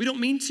 We don't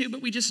mean to,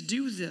 but we just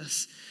do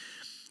this.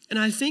 And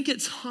I think at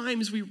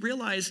times we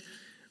realize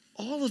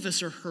all of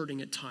us are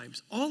hurting at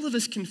times. All of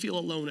us can feel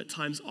alone at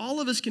times.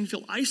 All of us can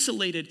feel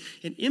isolated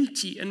and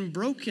empty and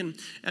broken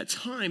at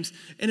times.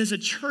 And as a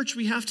church,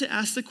 we have to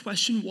ask the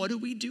question, what do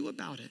we do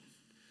about it?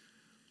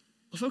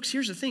 Well, folks,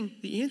 here's the thing.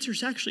 The answer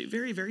is actually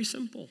very, very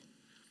simple.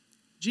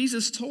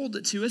 Jesus told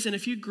it to us, and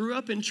if you grew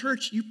up in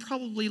church, you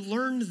probably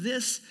learned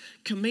this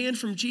command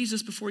from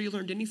Jesus before you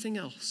learned anything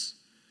else.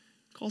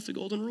 Call it the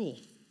golden rule.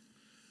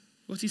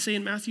 What's he say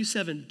in Matthew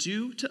 7?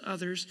 Do to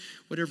others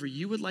whatever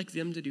you would like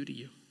them to do to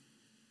you.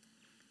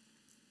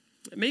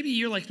 Maybe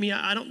you're like me.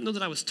 I don't know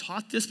that I was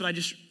taught this, but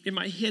in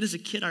my head as a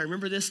kid, I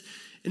remember this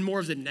in more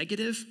of the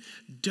negative.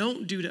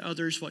 Don't do to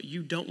others what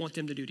you don't want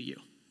them to do to you.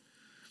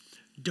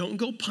 Don't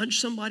go punch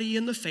somebody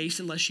in the face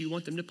unless you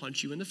want them to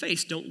punch you in the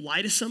face. Don't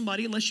lie to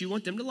somebody unless you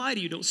want them to lie to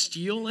you. Don't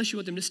steal unless you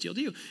want them to steal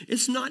to you.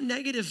 It's not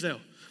negative,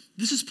 though.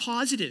 This is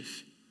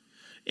positive,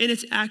 and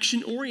it's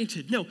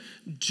action-oriented. No,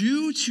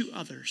 do to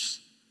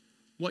others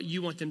what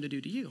you want them to do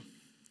to you.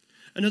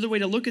 Another way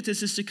to look at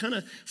this is to kind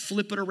of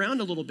flip it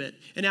around a little bit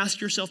and ask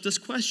yourself this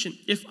question.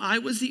 If I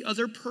was the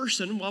other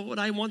person, what would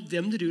I want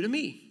them to do to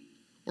me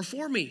or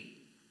for me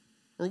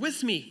or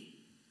with me?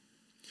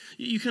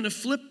 You kind of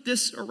flip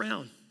this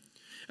around.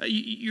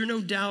 You're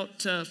no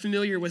doubt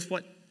familiar with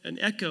what an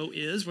echo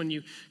is when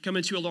you come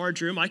into a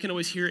large room. I can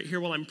always hear it here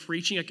while I'm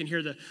preaching. I can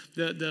hear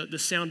the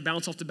sound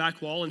bounce off the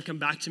back wall and come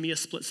back to me a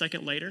split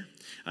second later.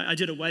 I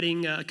did a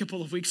wedding a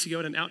couple of weeks ago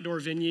at an outdoor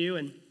venue,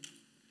 and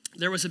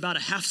there was about a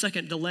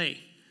half-second delay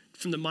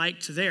from the mic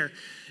to there.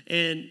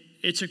 And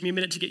it took me a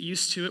minute to get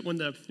used to it. When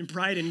the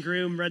bride and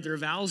groom read their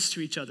vows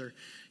to each other,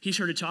 he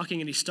started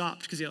talking and he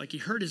stopped because he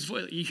heard his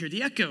voice. You hear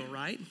the echo,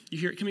 right? You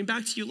hear it coming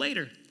back to you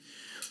later.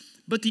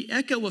 But the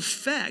echo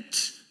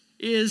effect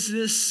is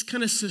this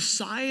kind of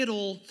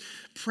societal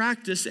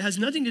practice that has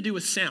nothing to do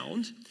with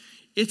sound.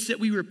 It's that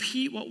we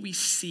repeat what we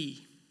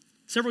see.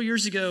 Several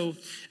years ago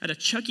at a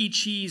Chuck E.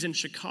 Cheese in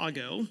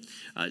Chicago,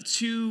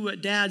 2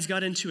 dads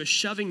got into a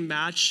shoving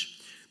match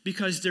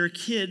because their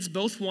kids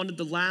both wanted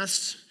the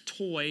last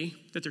toy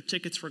that their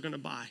tickets were going to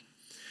buy.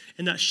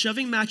 And that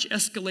shoving match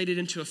escalated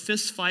into a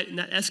fist fight, and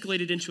that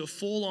escalated into a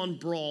full-on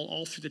brawl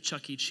all through the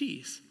Chuck E.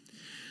 Cheese.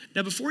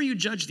 Now, before you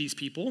judge these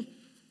people,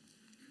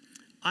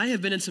 I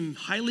have been in some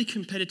highly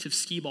competitive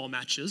skee-ball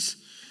matches.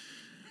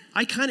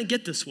 I kind of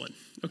get this one,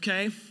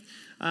 okay?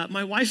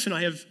 My wife and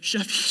I have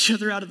shoved each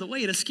other out of the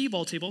way at a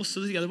skee-ball table so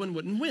the other one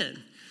wouldn't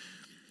win.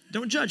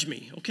 Don't judge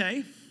me,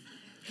 okay?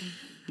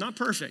 Not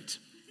perfect.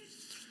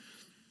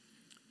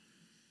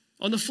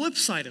 On the flip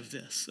side of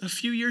this, a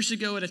few years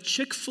ago at a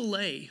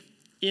Chick-fil-A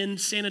in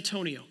San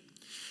Antonio,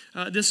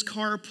 this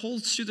car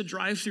pulls through the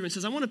drive-thru and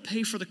says, I want to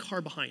pay for the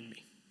car behind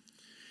me.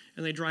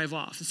 And they drive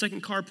off. The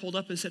second car pulled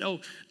up and said, oh,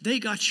 they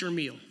got your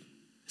meal.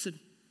 I said,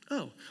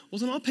 oh, well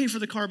then I'll pay for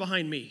the car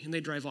behind me. And they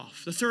drive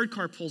off. The third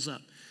car pulls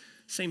up.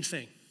 Same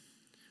thing.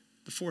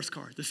 The fourth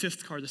car, the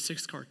fifth car, the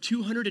sixth car.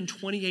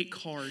 228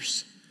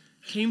 cars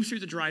came through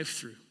the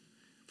drive-thru,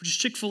 which is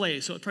Chick-fil-A,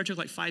 so it probably took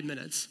like 5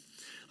 minutes.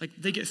 Like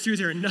they get through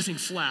there and nothing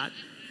flat.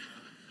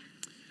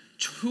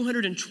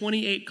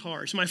 228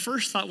 cars. My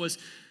first thought was,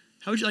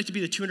 how would you like to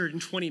be the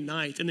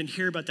 229th and then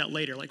hear about that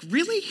later? Like,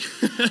 really?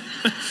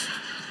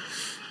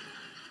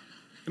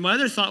 And my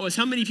other thought was,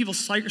 how many people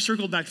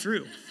circled back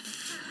through?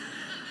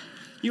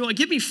 You know, like,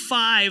 give me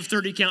 5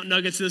 30-count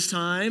nuggets this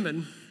time.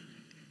 And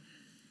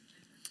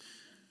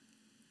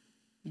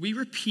we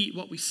repeat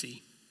what we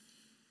see.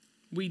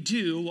 We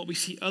do what we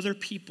see other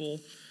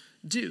people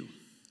do.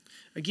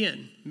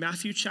 Again,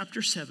 Matthew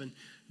chapter 7,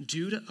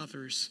 do to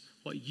others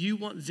what you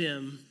want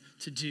them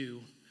to do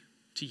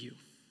to you.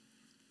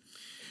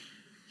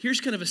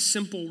 Here's kind of a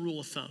simple rule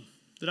of thumb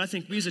that I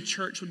think we as a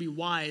church would be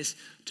wise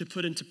to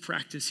put into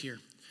practice here.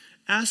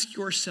 Ask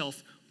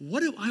yourself,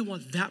 what do I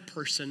want that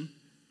person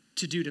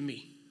to do to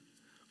me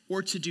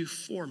or to do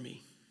for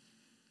me?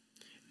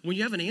 When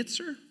you have an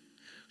answer,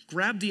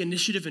 grab the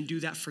initiative and do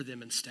that for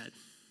them instead.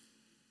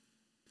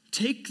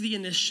 Take the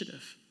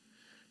initiative.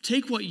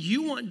 Take what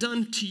you want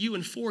done to you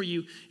and for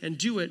you and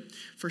do it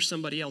for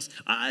somebody else.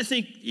 I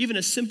think even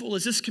as simple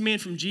as this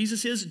command from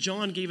Jesus is,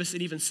 John gave us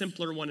an even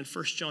simpler one in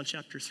 1 John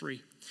chapter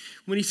 3.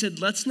 When he said,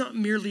 let's not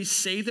merely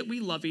say that we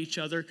love each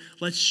other,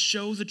 let's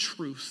show the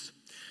truth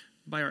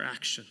by our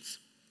actions.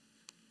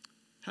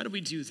 How do we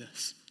do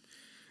this?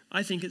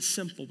 I think it's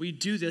simple. We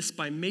do this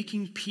by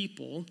making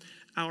people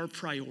our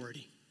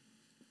priority.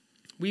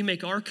 We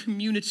make our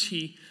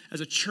community as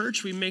a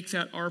church, we make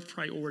that our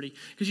priority.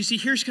 Because you see,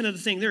 here's kind of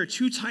the thing. There are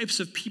 2 types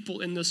of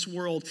people in this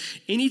world.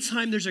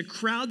 Anytime there's a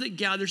crowd that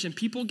gathers and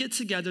people get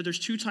together, there's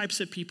 2 types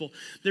of people.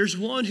 There's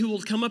one who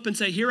will come up and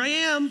say, here I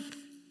am.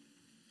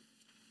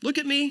 Look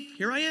at me.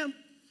 Here I am.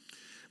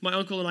 My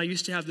uncle and I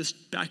used to have this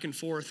back and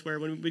forth where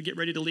when we'd get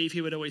ready to leave,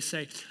 he would always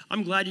say,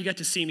 I'm glad you got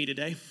to see me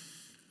today.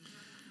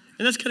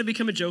 And that's kind of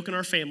become a joke in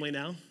our family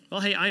now.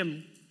 Well, hey, I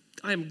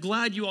am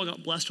glad you all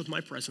got blessed with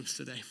my presence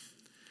today.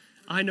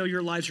 I know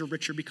your lives are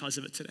richer because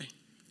of it today.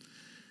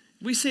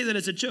 We say that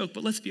as a joke,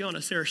 but let's be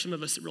honest, there are some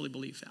of us that really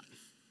believe that.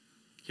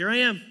 Here I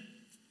am.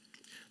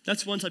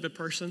 That's one type of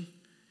person.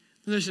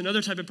 And there's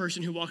another type of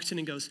person who walks in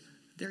and goes,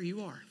 there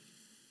you are.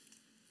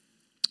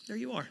 There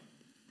you are.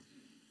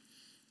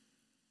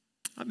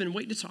 I've been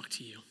waiting to talk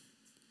to you.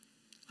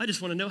 I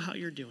just want to know how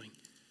you're doing.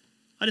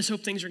 I just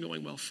hope things are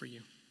going well for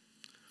you.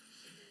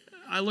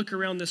 I look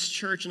around this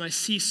church and I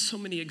see so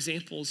many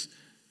examples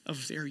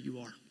of there you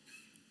are.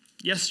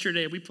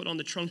 Yesterday, we put on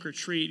the trunk or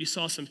treat. You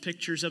saw some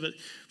pictures of it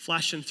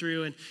flashing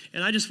through.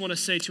 And I just want to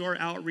say to our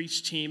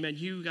outreach team, and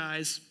you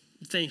guys,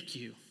 thank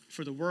you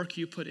for the work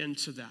you put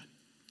into that.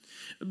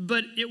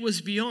 But it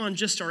was beyond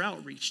just our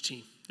outreach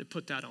team that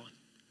put that on.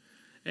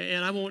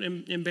 And I won't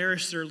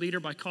embarrass their leader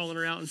by calling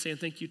her out and saying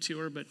thank you to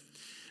her, but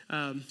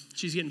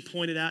she's getting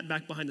pointed at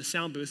back behind the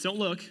sound booth. Don't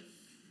look.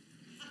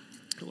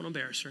 I don't want to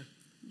embarrass her.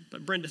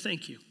 But Brenda,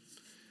 thank you.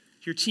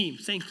 Your team,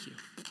 thank you.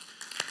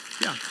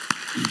 Yeah.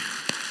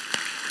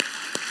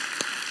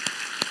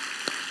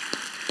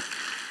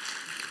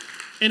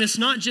 And it's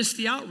not just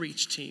the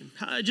outreach team.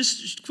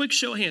 Just quick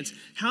show of hands.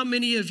 How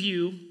many of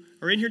you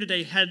are in here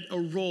today had a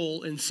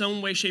role in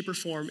some way, shape, or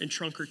form in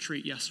trunk or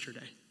treat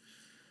yesterday?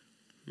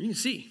 You can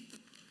see.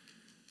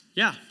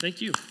 Yeah,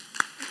 thank you.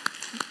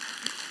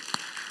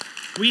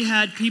 We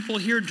had people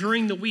here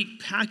during the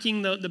week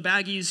packing the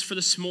baggies for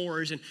the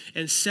s'mores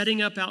and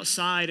setting up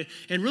outside.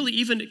 And really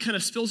even it kind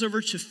of spills over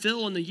to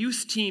Phil and the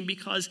youth team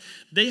because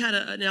they had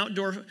an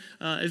outdoor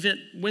event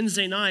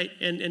Wednesday night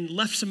and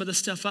left some of the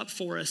stuff up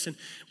for us. And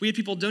we had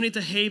people donate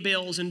the hay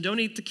bales and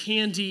donate the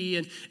candy.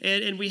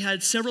 And we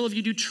had several of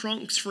you do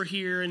trunks for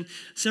here. And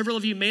several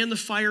of you man the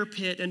fire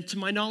pit. And to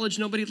my knowledge,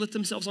 nobody lit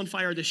themselves on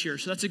fire this year.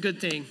 So that's a good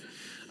thing.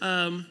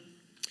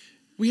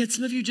 We had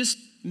some of you just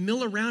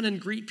mill around and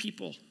greet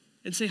people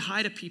and say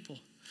hi to people.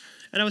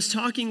 And I was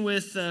talking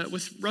with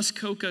Russ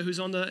Coca, who's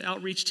on the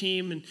outreach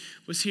team and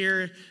was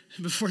here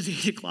before the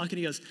 8 o'clock, and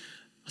he goes,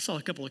 I saw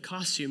a couple of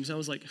costumes. And I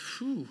was like,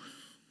 whew,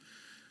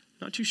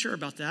 not too sure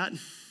about that.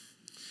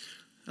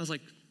 I was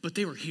like, but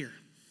they were here.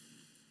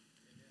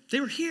 They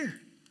were here.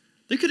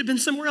 They could have been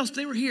somewhere else, but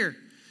they were here.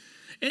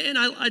 And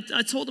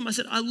I told him, I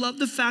said, I love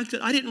the fact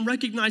that I didn't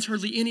recognize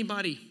hardly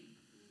anybody.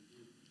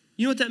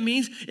 You know what that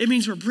means? It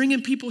means we're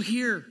bringing people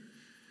here.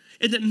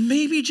 And that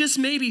maybe, just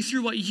maybe,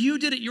 through what you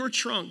did at your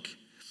trunk,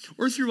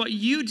 or through what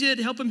you did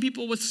helping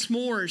people with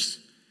s'mores,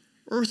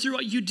 or through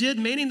what you did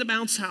manning the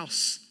bounce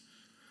house,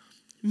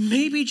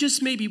 maybe,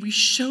 just maybe, we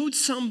showed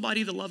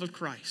somebody the love of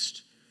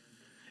Christ.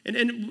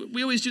 And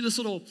we always do this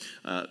little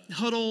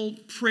huddle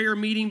prayer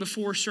meeting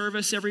before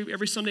service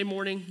every Sunday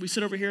morning. We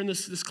sit over here in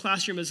this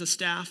classroom as a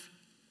staff.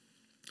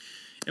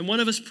 And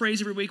one of us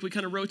prays every week. We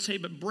kind of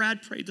rotate, but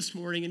Brad prayed this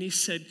morning, and he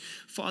said,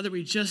 Father,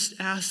 we just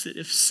ask that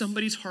if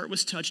somebody's heart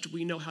was touched,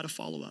 we know how to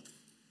follow up.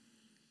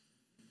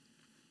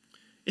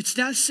 It's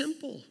that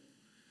simple.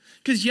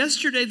 Because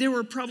yesterday, there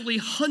were probably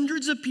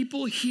hundreds of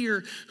people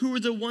here who were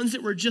the ones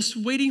that were just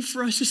waiting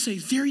for us to say,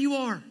 there you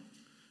are.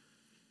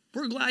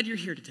 We're glad you're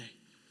here today.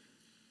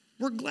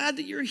 We're glad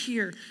that you're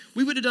here.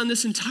 We would have done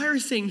this entire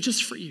thing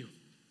just for you.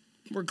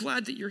 We're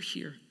glad that you're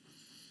here.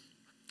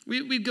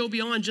 We go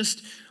beyond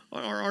just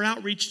our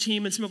outreach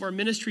team and some of our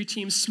ministry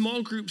teams,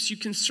 small groups. You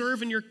can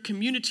serve in your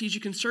communities.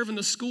 You can serve in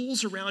the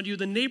schools around you,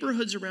 the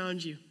neighborhoods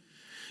around you.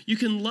 You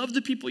can love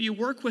the people you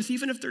work with,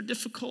 even if they're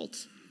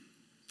difficult.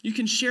 You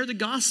can share the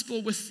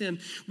gospel with them.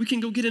 We can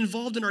go get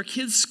involved in our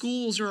kids'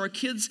 schools or our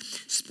kids'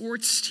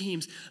 sports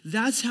teams.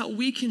 That's how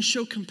we can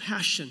show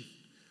compassion,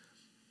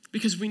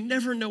 because we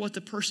never know what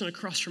the person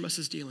across from us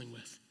is dealing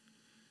with.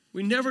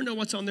 We never know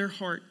what's on their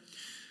heart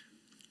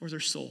or their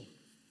soul.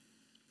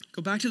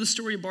 Go back to the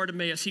story of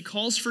Bartimaeus. He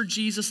calls for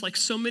Jesus like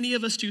so many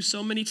of us do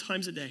so many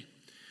times a day.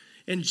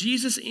 And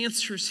Jesus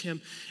answers him.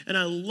 And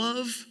I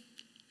love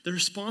the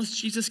response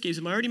Jesus gives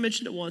him. I already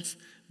mentioned it once,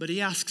 but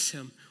he asks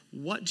him,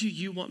 what do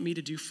you want me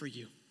to do for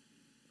you?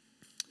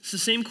 It's the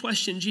same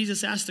question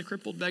Jesus asked the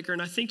crippled beggar.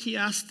 And I think he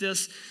asked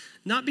this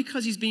not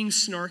because he's being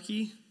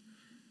snarky.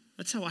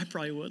 That's how I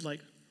probably would. Like,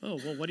 oh,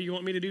 well, what do you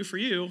want me to do for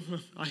you?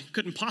 I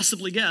couldn't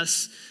possibly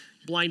guess,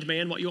 blind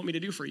man, what you want me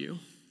to do for you.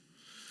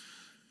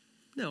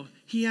 No,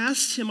 he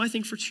asked him, I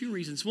think, for two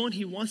reasons. One,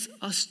 he wants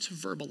us to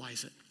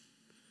verbalize it.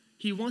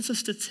 He wants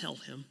us to tell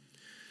him.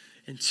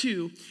 And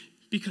two,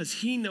 because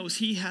he knows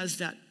he has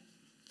that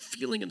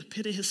feeling in the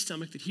pit of his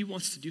stomach that he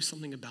wants to do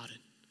something about it.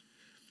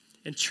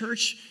 And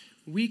church,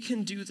 we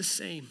can do the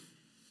same.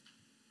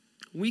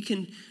 We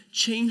can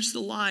change the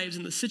lives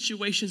and the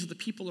situations of the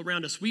people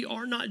around us. We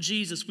are not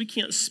Jesus. We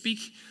can't speak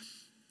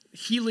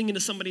healing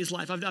into somebody's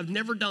life. I've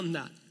never done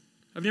that.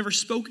 I've never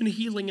spoken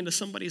healing into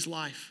somebody's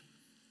life.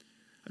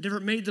 I've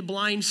never made the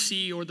blind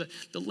see or the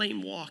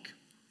lame walk.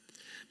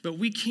 But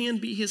we can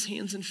be his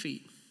hands and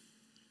feet.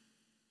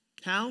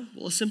 How?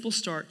 Well, a simple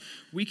start.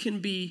 We can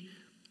be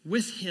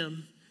with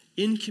him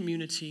in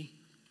community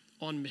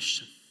on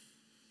mission.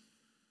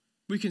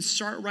 We can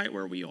start right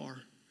where we are.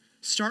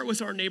 Start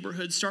with our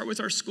neighborhood, start with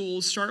our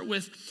schools, start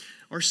with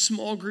our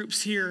small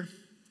groups here.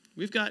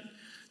 We've got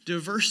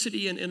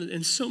diversity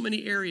in so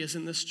many areas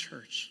in this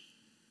church.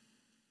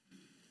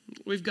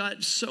 We've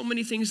got so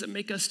many things that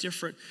make us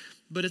different,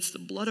 but it's the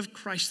blood of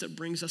Christ that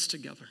brings us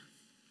together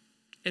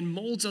and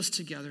molds us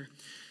together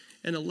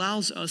and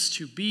allows us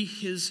to be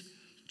his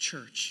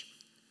church.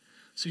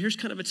 So here's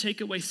kind of a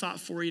takeaway thought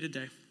for you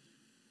today.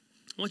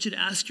 I want you to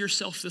ask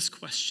yourself this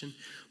question.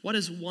 What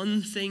is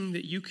one thing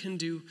that you can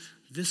do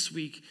this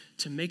week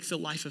to make the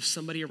life of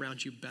somebody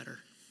around you better?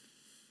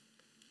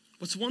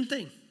 What's one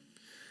thing?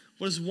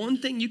 What is one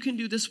thing you can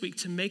do this week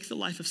to make the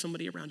life of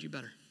somebody around you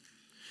better?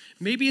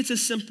 Maybe it's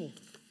as simple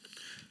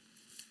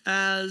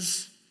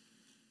as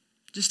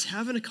just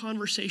having a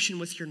conversation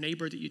with your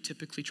neighbor that you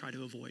typically try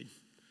to avoid.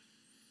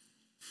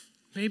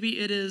 Maybe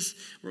it is,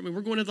 we're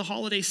going to the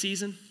holiday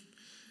season.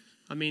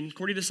 I mean,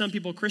 according to some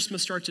people,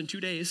 Christmas starts in 2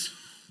 days.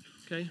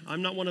 Okay,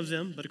 I'm not one of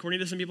them, but according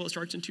to some people, it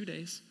starts in 2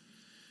 days.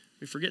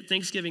 We forget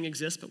Thanksgiving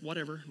exists, but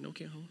whatever, no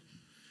care.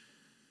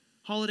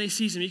 Holiday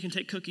season, you can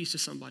take cookies to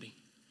somebody.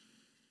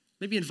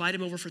 Maybe invite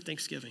them over for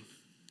Thanksgiving.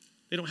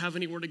 They don't have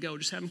anywhere to go,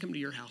 just have them come to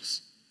your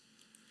house.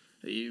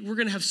 We're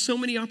going to have so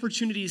many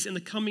opportunities in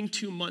the coming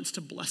 2 months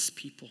to bless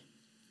people.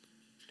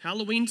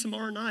 Halloween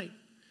tomorrow night.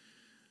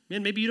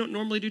 Man, maybe you don't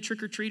normally do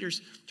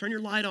trick-or-treaters. Turn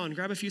your light on,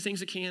 grab a few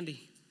things of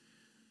candy.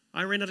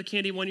 I ran out of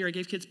candy one year. I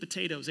gave kids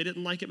potatoes. They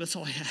didn't like it, but that's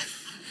all I had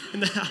in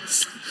the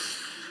house.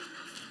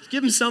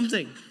 Give them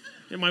something.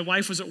 And my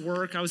wife was at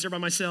work. I was there by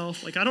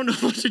myself. Like, I don't know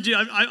what to do.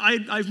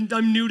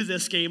 I'm new to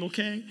this game,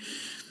 okay?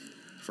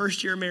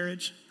 First year of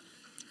marriage.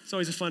 It's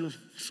always a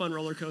fun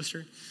roller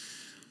coaster.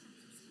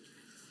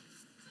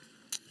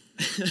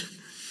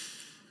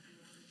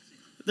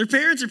 Their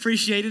parents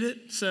appreciated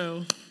it,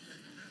 so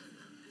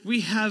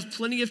we have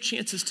plenty of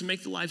chances to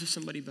make the lives of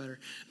somebody better.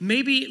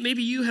 Maybe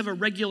you have a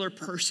regular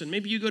person.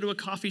 Maybe you go to a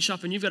coffee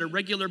shop and you've got a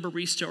regular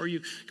barista, or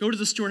you go to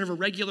the store and have a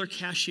regular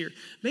cashier.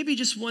 Maybe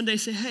just one day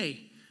say, hey,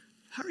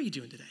 how are you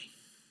doing today?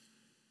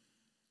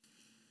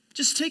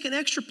 Just take an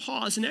extra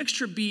pause, an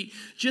extra beat.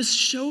 Just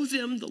show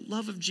them the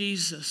love of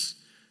Jesus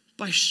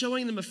by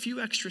showing them a few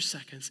extra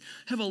seconds.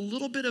 Have a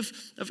little bit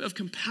of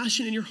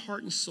compassion in your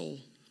heart and soul,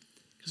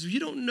 because you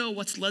don't know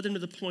what's led them to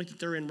the point that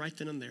they're in right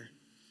then and there.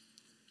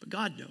 But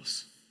God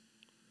knows.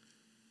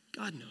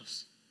 God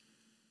knows.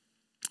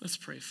 Let's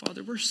pray.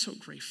 Father, we're so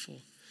grateful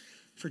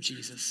for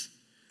Jesus,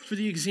 for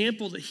the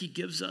example that he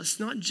gives us,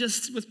 not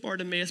just with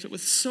Bartimaeus, but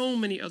with so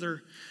many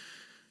other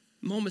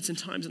moments and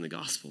times in the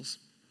Gospels.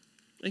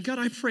 And God,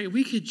 I pray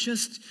we could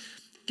just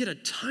get a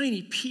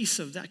tiny piece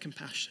of that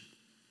compassion.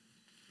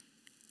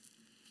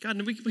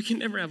 God, we can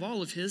never have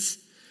all of his.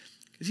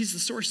 because he's the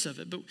source of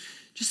it, but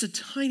just a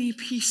tiny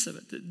piece of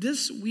it that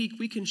this week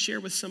we can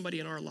share with somebody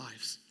in our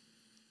lives.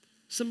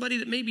 Somebody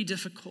that may be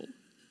difficult,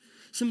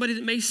 somebody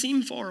that may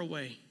seem far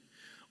away,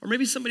 or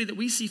maybe somebody that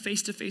we see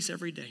face to face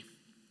every day.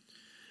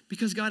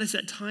 Because God is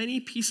that tiny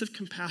piece of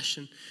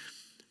compassion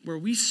where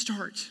we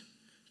start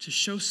to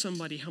show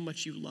somebody how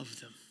much you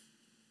love them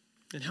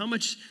and how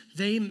much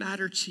they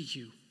matter to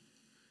you,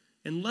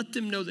 and let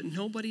them know that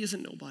nobody is a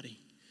nobody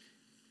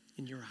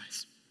in your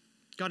eyes.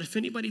 God, if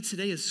anybody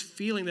today is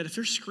feeling that, if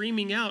they're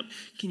screaming out,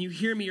 can you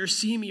hear me or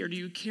see me or do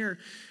you care?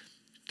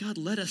 God,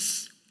 let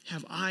us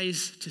have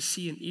eyes to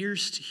see and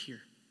ears to hear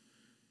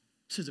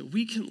so that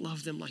we can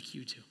love them like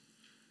you do.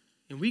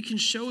 And we can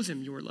show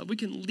them your love. We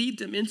can lead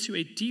them into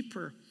a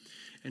deeper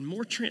and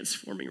more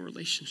transforming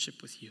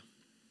relationship with you.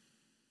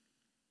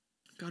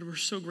 God, we're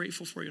so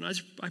grateful for you.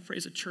 And I pray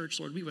as a church,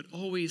 Lord, we would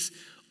always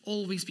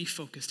be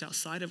focused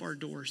outside of our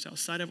doors,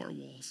 outside of our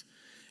walls,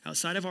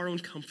 outside of our own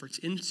comforts,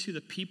 into the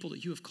people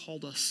that you have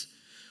called us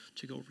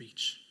to go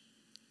reach.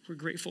 We're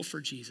grateful for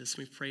Jesus.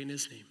 We pray in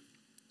his name.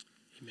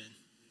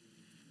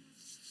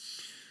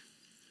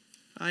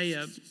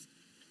 Amen.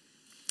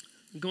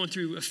 I'm going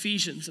through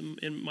Ephesians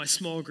in my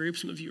small group.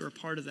 Some of you are a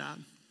part of that.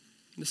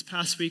 This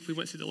past week, we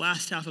went through the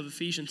last half of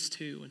Ephesians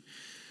 2. And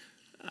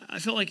I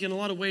felt like in a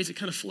lot of ways, it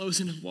kind of flows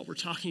into what we're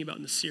talking about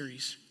in the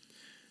series.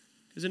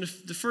 Because in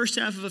the first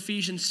half of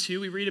Ephesians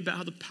 2, we read about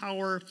how the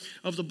power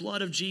of the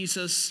blood of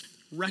Jesus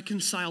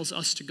reconciles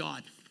us to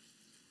God.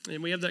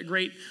 And we have that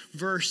great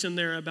verse in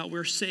there about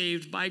we're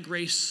saved by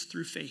grace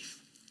through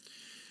faith.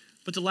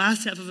 But the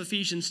last half of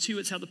Ephesians 2,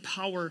 it's how the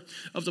power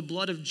of the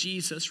blood of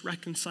Jesus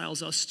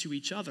reconciles us to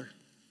each other.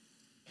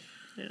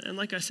 And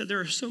like I said, there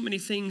are so many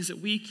things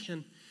that we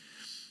can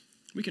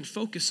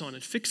focus on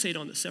and fixate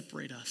on that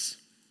separate us.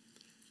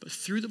 But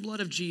through the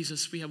blood of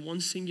Jesus, we have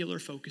one singular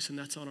focus, and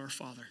that's on our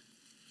Father.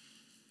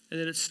 And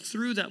that it's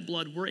through that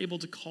blood we're able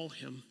to call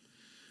him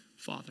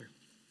Father.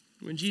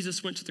 When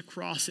Jesus went to the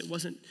cross, it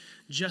wasn't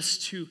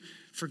just to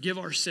forgive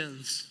our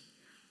sins.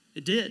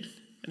 It did,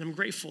 and I'm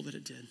grateful that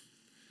it did.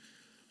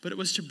 But it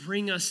was to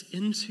bring us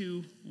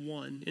into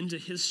one, into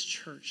his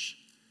church.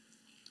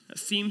 That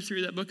theme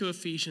through that book of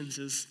Ephesians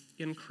is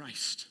in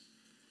Christ.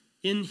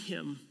 In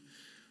him,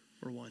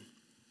 we're one.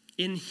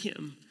 In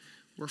him,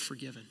 we're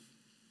forgiven.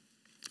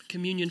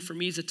 Communion for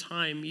me is a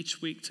time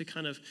each week to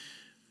kind of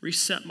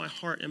reset my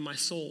heart and my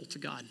soul to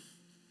God.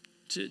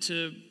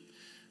 To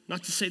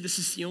not to say this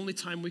is the only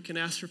time we can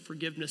ask for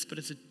forgiveness, but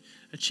it's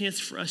a chance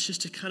for us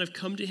just to kind of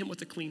come to him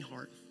with a clean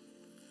heart.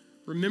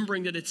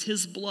 Remembering that it's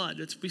his blood,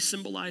 we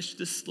symbolize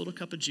this little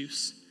cup of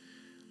juice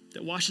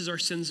that washes our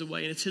sins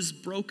away. And it's his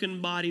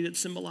broken body that's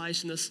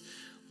symbolized in this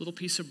little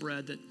piece of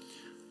bread that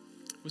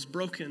was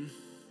broken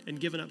and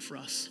given up for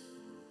us.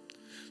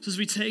 So as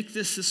we take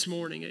this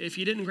morning, if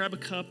you didn't grab a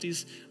cup,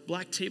 these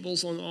black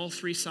tables on all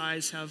three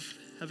sides have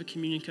a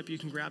communion cup. You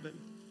can grab it.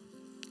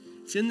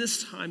 It's in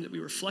this time that we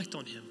reflect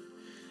on him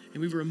and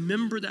we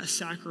remember that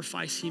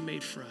sacrifice he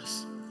made for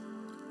us.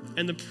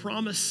 And the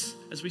promise,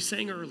 as we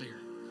sang earlier,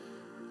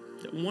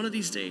 that one of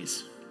these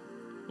days,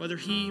 whether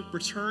he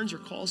returns or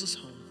calls us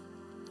home,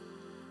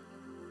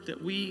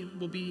 that we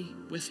will be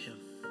with him.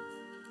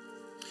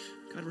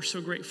 God, we're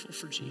so grateful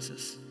for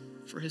Jesus,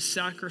 for his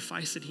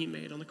sacrifice that he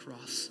made on the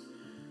cross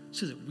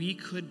so that we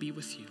could be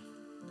with you.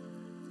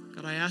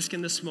 God, I ask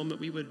in this moment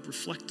we would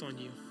reflect on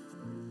you.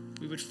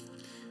 We would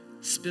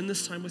spend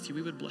this time with you.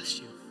 We would bless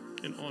you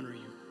and honor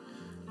you.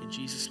 In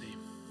Jesus' name.